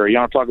race theory. You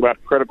want to talk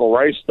about critical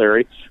race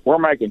theory? We're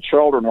making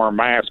children wear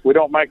masks. We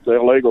don't make the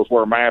illegals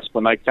wear masks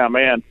when they come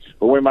in,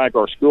 but we make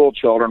our school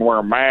children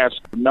wear masks.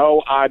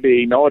 No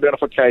ID, no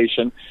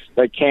identification.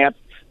 They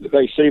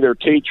see their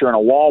teacher in a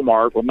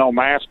Walmart with no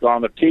mask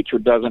on. The teacher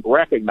doesn't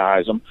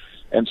recognize them.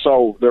 And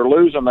so they're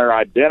losing their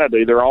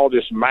identity. They're all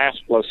just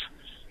maskless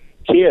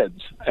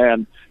kids.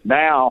 And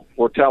now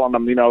we're telling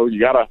them, you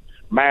got to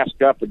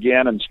mask up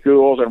again in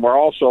schools. And we're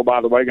also,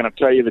 by the way, going to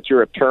tell you that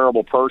you're a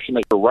terrible person,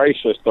 that you're a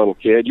racist little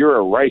kid. You're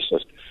a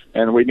racist.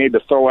 And we need to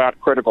throw out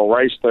critical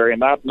race theory.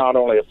 And that not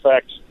only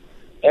affects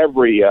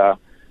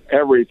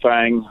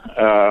everything,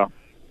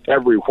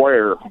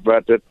 everywhere,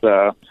 but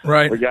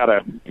right. We got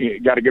to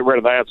get rid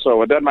of that.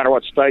 So it doesn't matter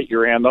what state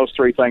you're in. Those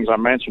 3 things I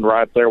mentioned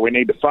right there. We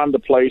need to fund the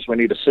police. We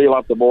need to seal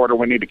up the border.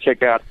 We need to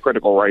kick out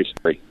critical race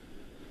theory.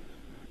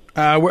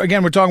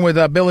 We're talking with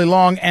Billy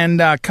Long, and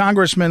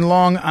Congressman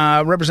Long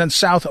represents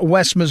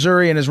Southwest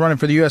Missouri and is running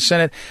for the U.S.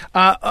 Senate.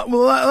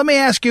 Let me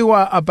ask you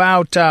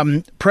about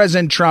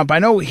President Trump. I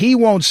know he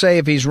won't say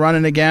if he's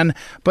running again,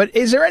 but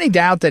is there any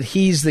doubt that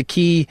he's the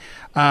key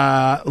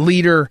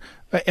leader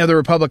of the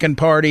Republican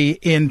Party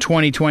in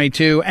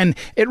 2022? And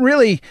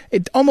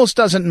it almost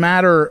doesn't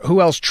matter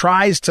who else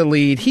tries to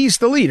lead. He's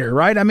the leader,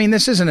 right? I mean,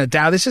 this isn't a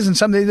doubt. This isn't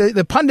something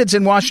the pundits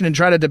in Washington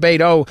try to debate.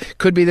 Oh,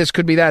 could be this,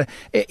 could be that.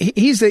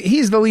 He's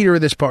the leader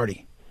of this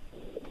party.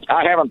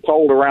 I haven't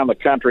polled around the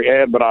country,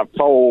 Ed, but I've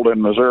polled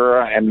in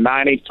Missouri, and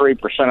 93%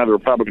 of the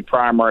Republican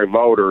primary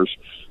voters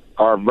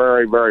are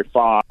very, very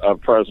fond of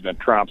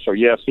President Trump. So,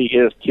 yes, he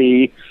is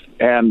key.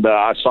 And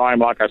I saw him,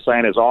 like I say,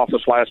 in his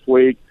office last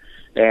week.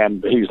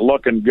 And he's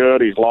looking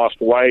good. He's lost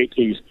weight.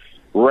 He's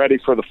ready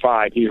for the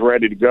fight. He's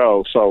ready to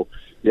go. So,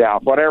 yeah,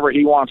 whatever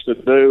he wants to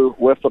do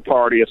with the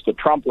party, it's the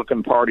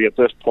Trumplican party at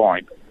this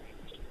point.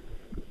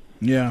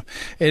 Yeah,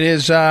 it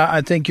is.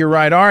 I think you're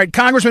right. All right,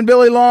 Congressman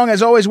Billy Long,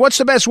 as always, what's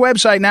the best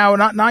website now?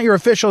 Not your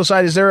official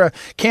site. Is there a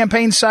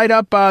campaign site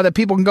up that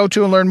people can go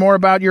to and learn more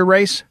about your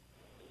race?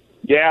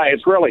 Yeah,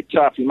 it's really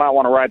tough. You might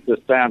want to write this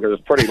down because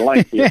it's pretty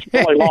lengthy. It's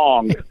really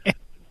long.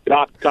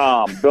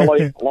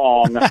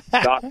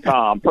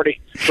 BillyLong.com.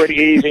 Pretty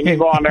easy. You can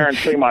go on there and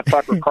see my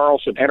Tucker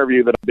Carlson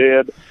interview that I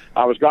did.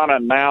 I was going to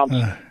announce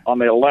on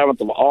the 11th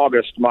of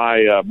August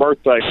my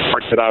birthday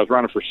party that I was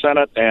running for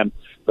Senate, and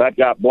that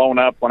got blown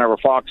up whenever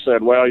Fox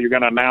said, well, you're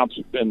going to announce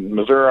in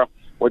Missouri.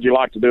 Would you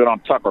like to do it on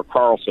Tucker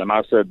Carlson?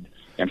 I said,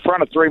 in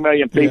front of 3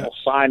 million people,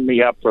 sign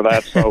me up for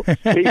that. So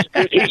he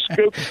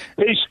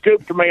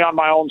scooped me on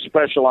my own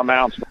special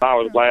announcement. I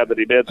was glad that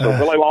he did. So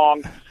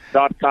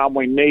BillyLong.com.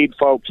 We need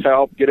folks'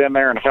 help. Get in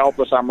there and help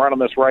us. I'm running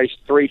this race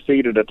 3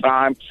 feet at a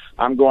time.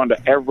 I'm going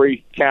to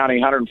every county,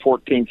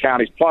 114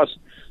 counties, plus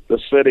the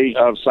city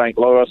of St.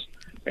 Louis.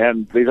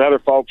 And these other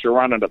folks are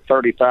running at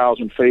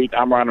 30,000 feet.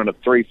 I'm running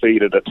at 3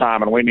 feet at a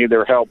time, and we need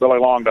their help.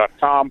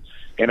 BillyLong.com.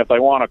 And if they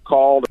want to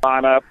call to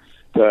sign up,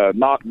 to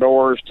knock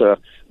doors, to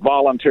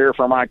volunteer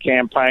for my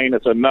campaign,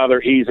 it's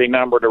another easy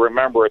number to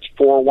remember. It's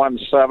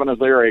 417 is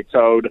the area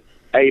code,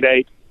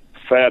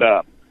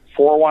 88-FED-UP.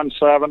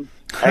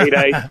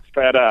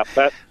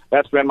 417-88-FED-UP.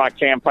 That's been my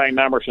campaign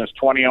number since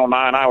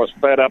 2009. I was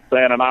fed up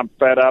then, and I'm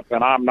fed up,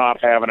 and I'm not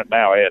having it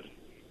now, Ed.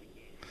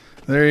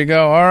 There you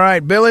go. All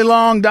right,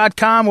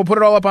 BillyLong.com. We'll put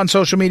it all up on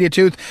social media,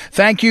 too.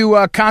 Thank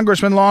you,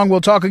 Congressman Long.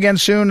 We'll talk again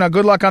soon.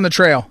 Good luck on the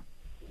trail.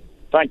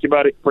 Thank you,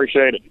 buddy.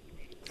 Appreciate it.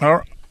 All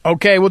right.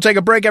 Okay, we'll take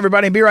a break,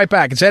 everybody, and be right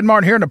back. It's Ed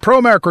Martin here in the Pro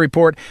America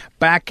Report.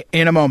 Back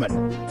in a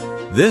moment.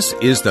 This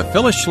is the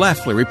Phyllis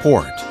Schlafly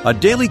Report, a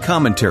daily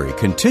commentary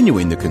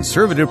continuing the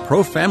conservative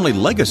pro-family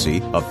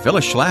legacy of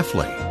Phyllis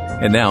Schlafly.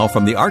 And now,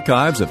 from the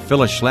archives of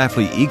Phyllis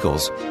Schlafly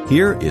Eagles,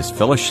 here is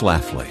Phyllis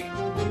Schlafly.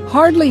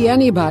 Hardly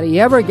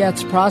anybody ever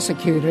gets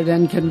prosecuted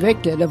and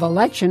convicted of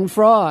election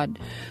fraud.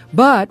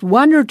 But,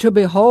 wonder to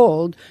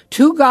behold,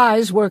 2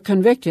 guys were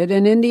convicted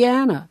in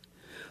Indiana.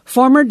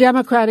 Former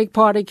Democratic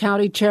Party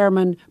County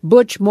Chairman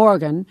Butch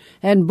Morgan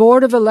and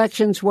Board of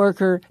Elections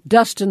worker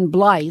Dustin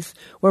Blythe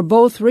were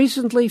both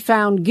recently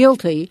found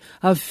guilty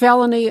of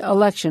felony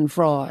election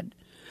fraud.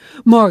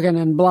 Morgan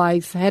and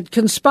Blythe had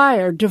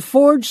conspired to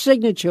forge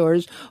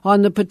signatures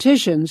on the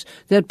petitions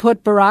that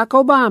put Barack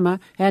Obama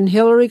and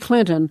Hillary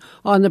Clinton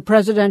on the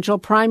presidential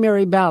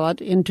primary ballot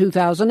in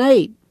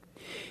 2008.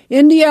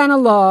 Indiana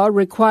law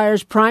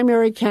requires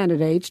primary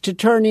candidates to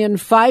turn in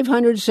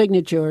 500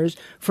 signatures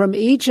from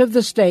each of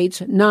the state's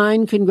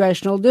 9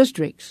 congressional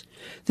districts.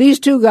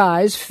 These 2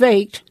 guys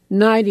faked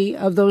 90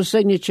 of those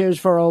signatures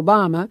for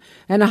Obama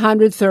and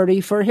 130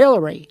 for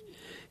Hillary.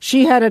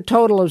 She had a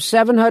total of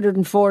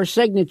 704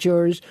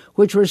 signatures,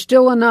 which were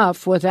still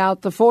enough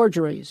without the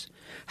forgeries.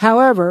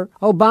 However,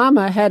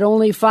 Obama had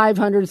only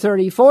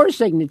 534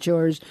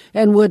 signatures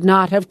and would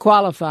not have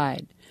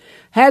qualified.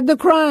 Had the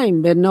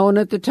crime been known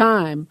at the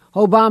time,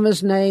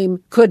 Obama's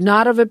name could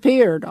not have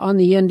appeared on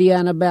the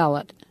Indiana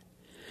ballot.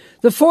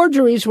 The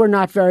forgeries were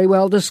not very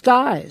well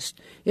disguised.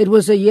 It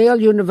was a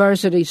Yale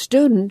University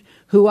student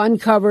who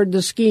uncovered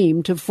the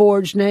scheme to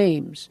forge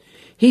names.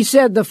 He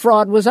said the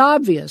fraud was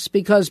obvious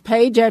because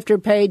page after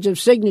page of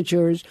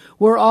signatures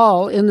were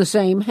all in the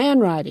same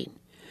handwriting.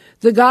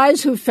 The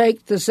guys who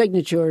faked the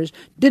signatures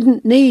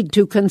didn't need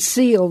to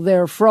conceal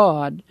their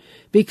fraud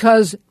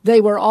because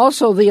they were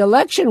also the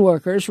election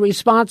workers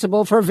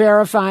responsible for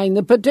verifying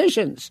the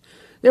petitions.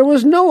 There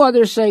was no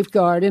other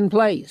safeguard in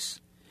place.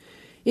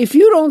 If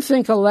you don't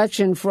think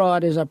election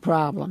fraud is a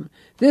problem,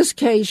 this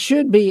case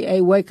should be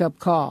a wake-up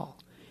call.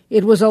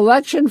 It was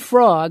election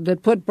fraud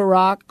that put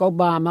Barack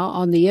Obama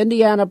on the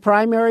Indiana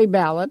primary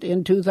ballot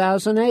in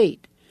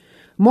 2008.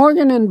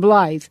 Morgan and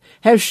Blythe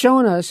have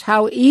shown us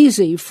how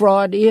easy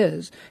fraud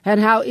is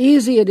and how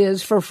easy it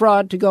is for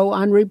fraud to go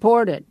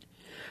unreported.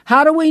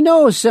 How do we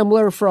know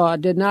similar fraud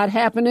did not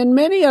happen in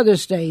many other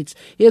states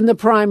in the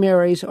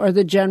primaries or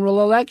the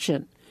general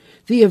election?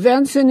 The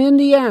events in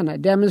Indiana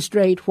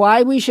demonstrate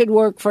why we should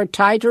work for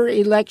tighter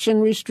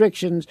election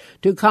restrictions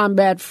to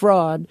combat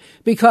fraud,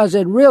 because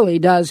it really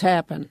does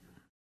happen.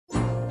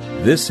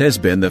 This has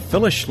been the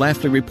Phyllis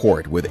Schlafly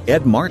Report with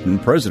Ed Martin,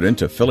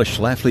 president of Phyllis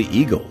Schlafly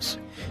Eagles.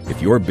 If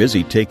you're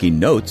busy taking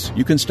notes,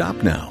 you can stop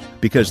now,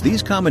 because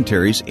these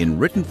commentaries in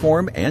written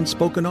form and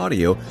spoken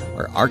audio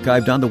are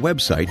archived on the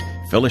website,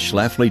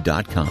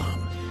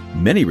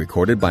 phyllisschlafly.com. Many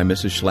recorded by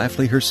Mrs.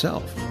 Schlafly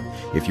herself.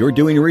 If you're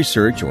doing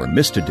research or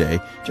missed a day,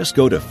 just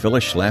go to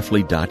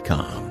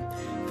phyllisschlafly.com.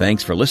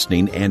 Thanks for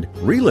listening and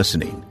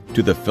re-listening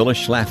to the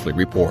Phyllis Schlafly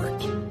Report.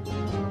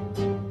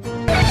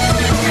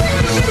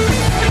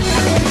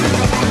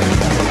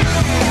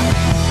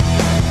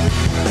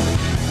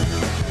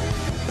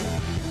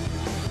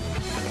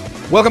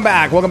 Welcome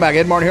back.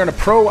 Ed Martin here on a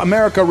Pro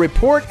America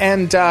Report,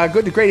 and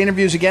great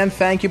interviews again.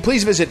 Thank you.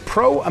 Please visit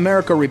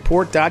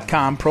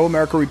proamericareport.com,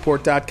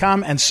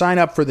 proamericareport.com, and sign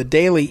up for the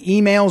daily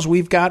emails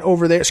we've got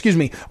over there.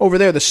 Over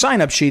there, the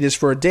sign-up sheet is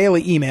for a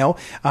daily email.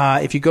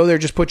 If you go there,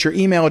 just put your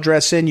email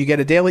address in. You get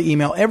a daily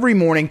email every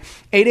morning,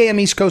 8 a.m.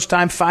 East Coast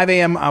time, 5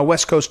 a.m.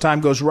 West Coast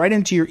time. Goes right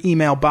into your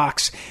email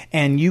box,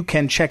 and you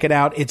can check it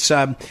out. It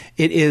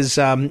is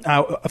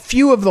a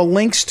few of the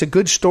links to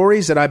good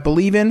stories that I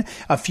believe in,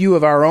 a few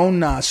of our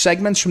own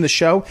segments from the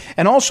show,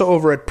 and also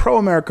over at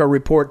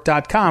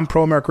proamericareport.com,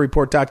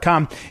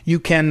 proamericareport.com, you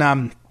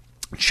can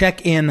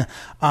check in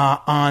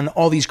on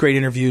all these great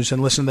interviews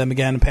and listen to them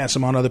again and pass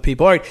them on to other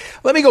people. All right,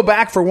 let me go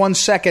back for 1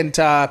 second.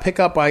 Pick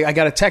up. I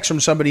got a text from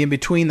somebody in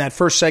between that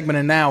first segment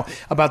and now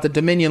about the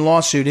Dominion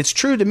lawsuit. It's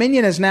true.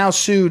 Dominion has now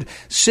sued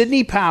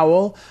Sidney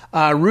Powell,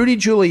 Rudy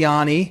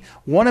Giuliani,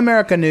 One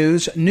America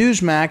News,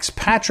 Newsmax,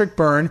 Patrick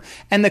Byrne.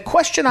 And the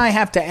question I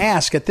have to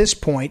ask at this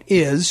point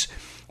is,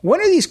 when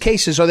are these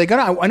cases? Are they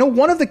going to? I know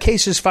one of the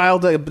cases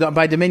filed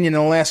by Dominion in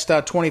the last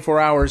 24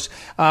 hours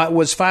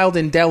was filed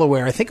in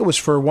Delaware. I think it was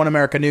for One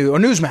America News or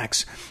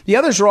Newsmax. The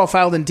others are all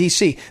filed in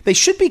D.C. They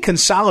should be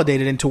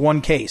consolidated into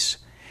one case.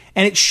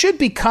 And it should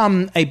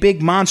become a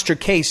big monster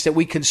case that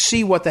we can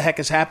see what the heck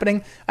is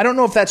happening. I don't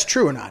know if that's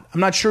true or not.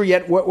 I'm not sure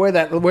yet where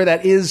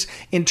that is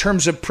in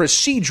terms of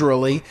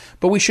procedurally,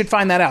 but we should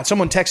find that out.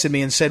 Someone texted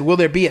me and said, will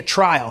there be a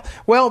trial?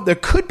 Well, there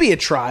could be a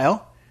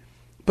trial,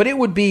 but it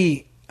would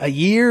be a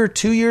year,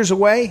 2 years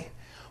away.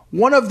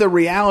 One of the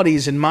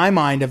realities in my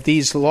mind of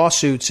these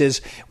lawsuits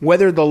is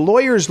whether the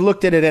lawyers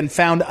looked at it and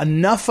found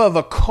enough of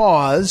a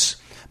cause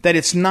that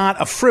it's not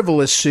a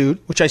frivolous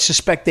suit, which I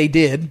suspect they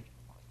did.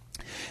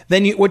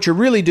 Then what you're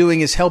really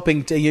doing is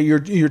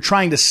you're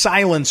trying to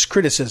silence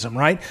criticism,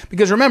 right?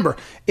 Because remember,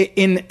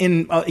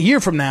 in a year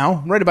from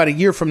now, right about a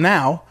year from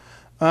now,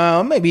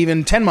 maybe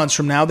even 10 months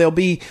from now, there'll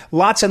be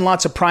lots and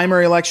lots of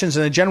primary elections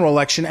and a general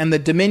election, and the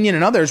Dominion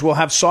and others will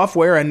have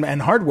software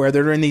and hardware that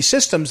are in these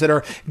systems that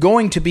are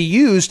going to be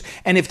used.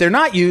 And if they're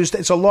not used,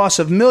 it's a loss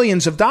of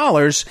millions of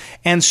dollars.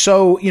 And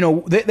so,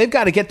 they've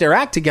got to get their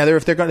act together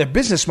if they're going to their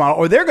business model,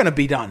 or they're going to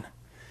be done.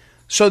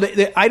 So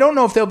I don't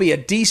know if there'll be a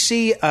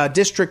D.C.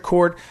 district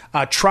court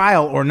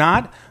trial or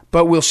not,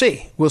 but we'll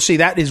see. We'll see.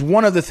 That is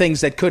one of the things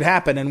that could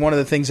happen and one of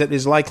the things that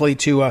is likely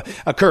to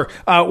occur.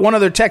 One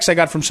other text I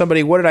got from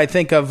somebody, what did I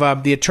think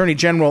of the Attorney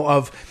General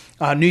of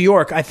New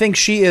York? I think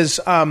she is,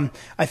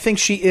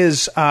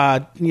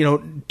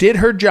 did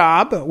her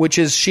job, which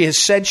is she has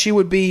said she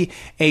would be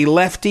a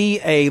lefty,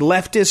 a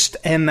leftist,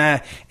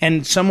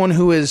 and someone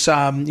who is,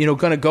 going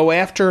to go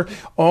after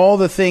all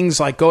the things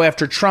like go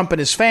after Trump and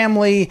his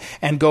family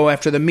and go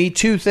after the Me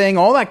Too thing,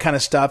 all that kind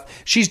of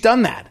stuff. She's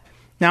done that.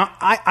 Now,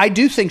 I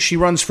do think she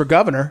runs for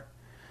governor.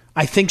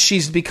 I think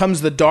she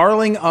becomes the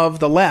darling of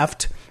the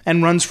left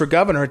and runs for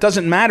governor. It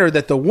doesn't matter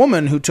that the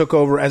woman who took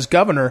over as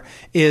governor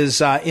is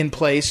in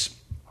place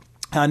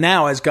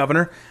now as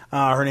governor.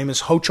 Her name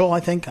is Hochul, I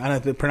think. I don't know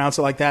if they pronounce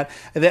it like that.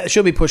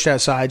 She'll be pushed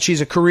outside.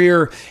 She's a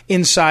career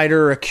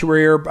insider, a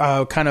career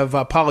kind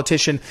of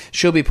politician.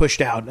 She'll be pushed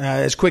out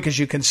as quick as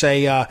you can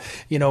say,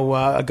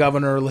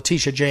 Governor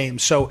Letitia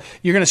James. So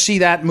you're going to see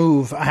that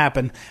move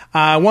happen.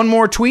 One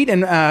more tweet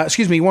and,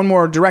 one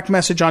more direct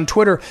message on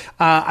Twitter.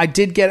 I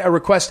did get a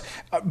request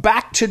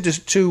back to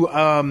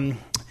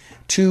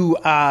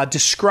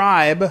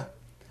describe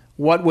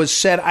what was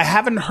said. I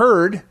haven't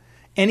heard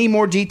any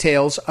more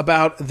details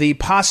about the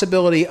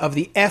possibility of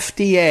the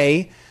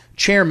FDA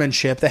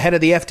chairmanship, the head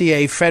of the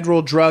FDA,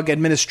 Federal Drug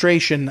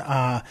Administration,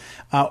 the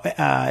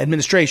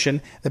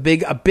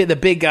big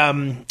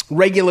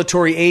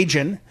regulatory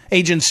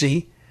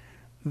agency.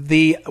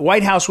 The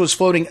White House was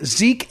floating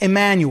Zeke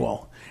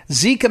Emanuel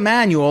as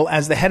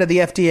the head of the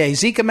FDA.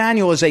 Zeke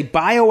Emanuel is a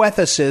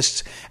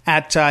bioethicist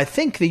at, I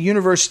think, the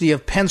University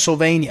of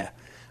Pennsylvania.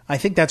 I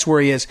think that's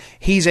where he is.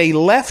 He's a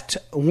left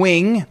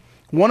wing,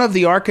 one of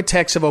the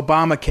architects of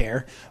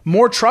Obamacare.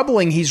 More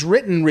troubling, he's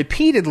written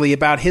repeatedly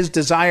about his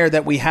desire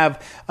that we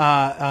have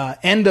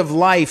end of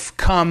life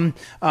come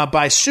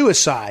by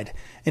suicide.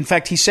 In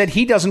fact, he said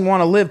he doesn't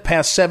want to live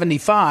past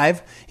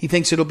 75. He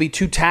thinks it'll be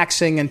too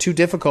taxing and too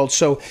difficult,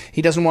 so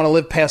he doesn't want to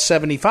live past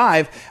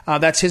 75.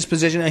 That's his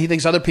position, and he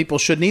thinks other people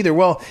shouldn't either.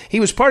 Well, he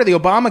was part of the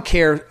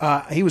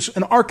Obamacare. He was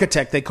an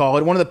architect, they call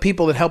it, one of the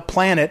people that helped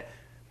plan it.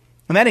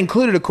 And that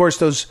included, of course,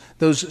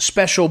 those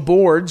special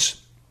boards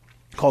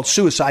called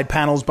suicide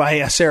panels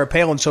by Sarah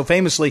Palin so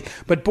famously,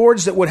 but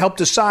boards that would help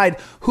decide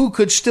who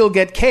could still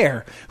get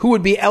care, who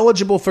would be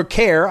eligible for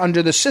care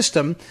under the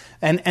system,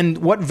 and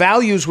what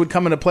values would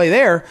come into play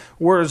there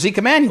were Zeke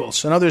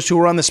Emanuel's and others who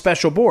were on the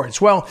special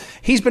boards. Well,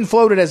 he's been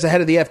floated as the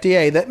head of the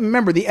FDA.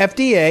 Remember, the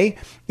FDA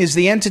is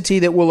the entity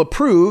that will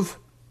approve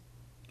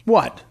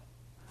what?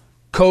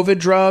 COVID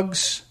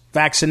drugs,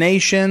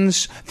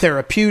 vaccinations,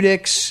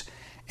 therapeutics.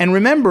 And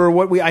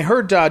remember I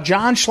heard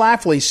John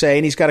Schlafly say,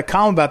 and he's got a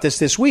column about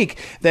this week,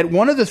 that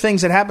one of the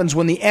things that happens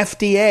when the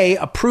FDA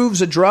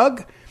approves a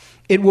drug,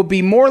 it will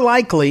be more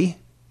likely,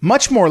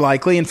 much more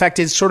likely, in fact,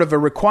 it's sort of a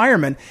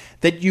requirement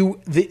that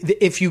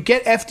if you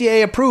get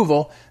FDA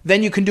approval,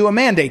 then you can do a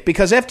mandate.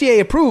 Because FDA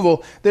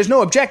approval, there's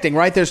no objecting,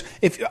 right?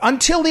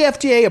 Until the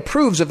FDA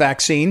approves a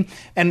vaccine,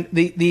 and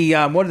the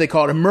what do they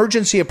call it?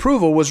 Emergency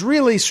approval was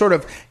really sort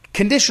of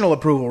conditional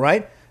approval,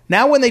 right?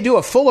 Now when they do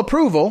a full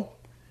approval,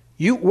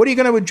 how are you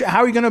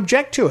going to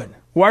object to it?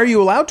 Why are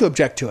you allowed to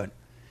object to it?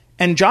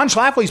 And John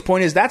Schlafly's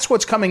point is that's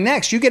what's coming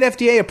next. You get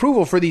FDA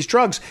approval for these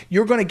drugs,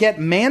 you're going to get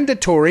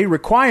mandatory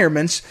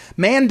requirements,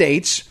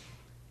 mandates,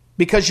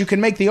 because you can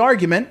make the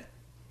argument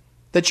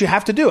that you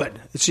have to do it.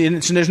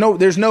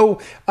 There's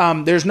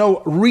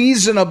no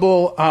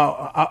reasonable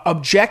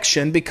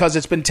objection because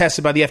it's been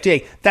tested by the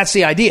FDA. That's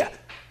the idea.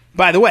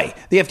 By the way,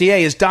 the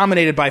FDA is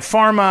dominated by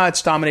pharma.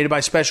 It's dominated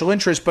by special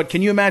interests. But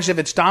can you imagine if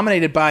it's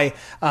dominated by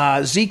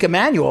Zeke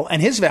Emanuel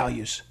and his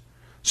values?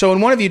 So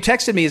when one of you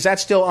texted me, is that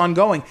still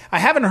ongoing? I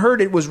haven't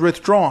heard it was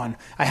withdrawn.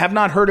 I have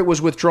not heard it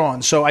was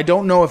withdrawn. So I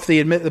don't know if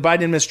the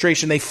Biden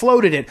administration, they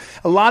floated it.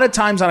 A lot of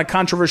times on a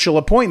controversial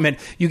appointment,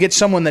 you get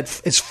someone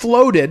that is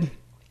floated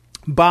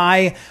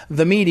by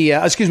the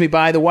media,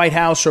 by the White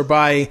House or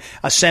by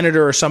a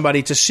senator or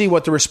somebody to see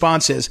what the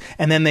response is,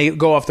 and then they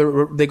go off the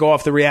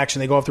reaction,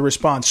 they go off the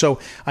response. So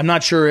I'm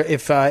not sure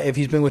if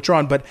he's been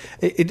withdrawn, but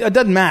it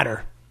doesn't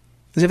matter,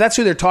 because if that's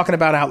who they're talking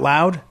about out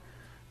loud,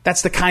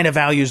 that's the kind of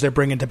values they're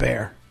bringing to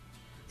bear.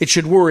 It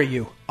should worry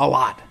you a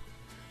lot.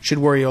 Should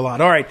worry you a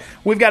lot. All right,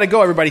 we've got to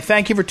go, everybody.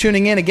 Thank you for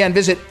tuning in. Again,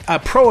 visit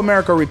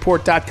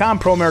proamericareport.com,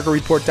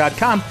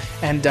 proamericareport.com,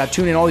 and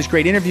tune in all these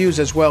great interviews,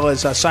 as well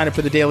as sign up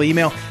for the daily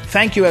email.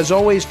 Thank you, as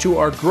always, to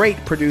our great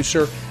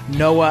producer,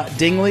 Noah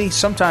Dingley.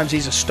 Sometimes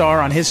he's a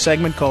star on his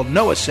segment called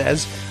Noah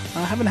Says.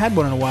 I haven't had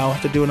one in a while. I'll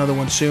have to do another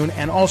one soon.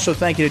 And also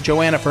thank you to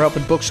Joanna for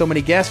helping book so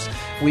many guests.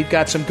 We've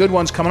got some good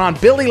ones coming on.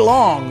 Billy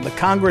Long, the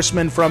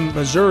congressman from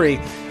Missouri,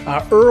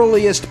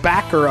 earliest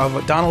backer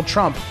of Donald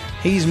Trump.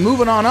 He's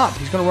moving on up.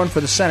 He's going to run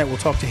for the Senate. We'll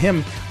talk to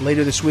him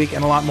later this week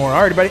and a lot more.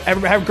 All right,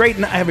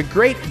 everybody, have a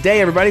great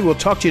day, everybody. We'll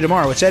talk to you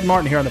tomorrow. It's Ed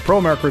Martin here on the Pro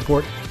America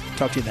Report.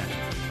 Talk to you then.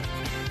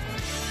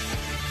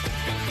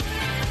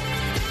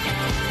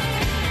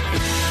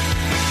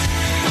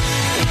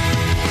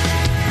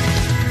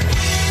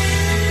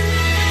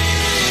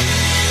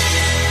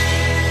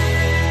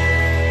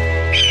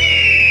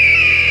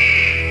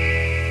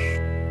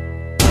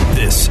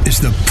 This is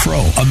the Pro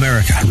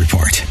America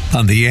Report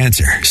on The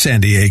Answer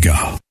San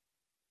Diego.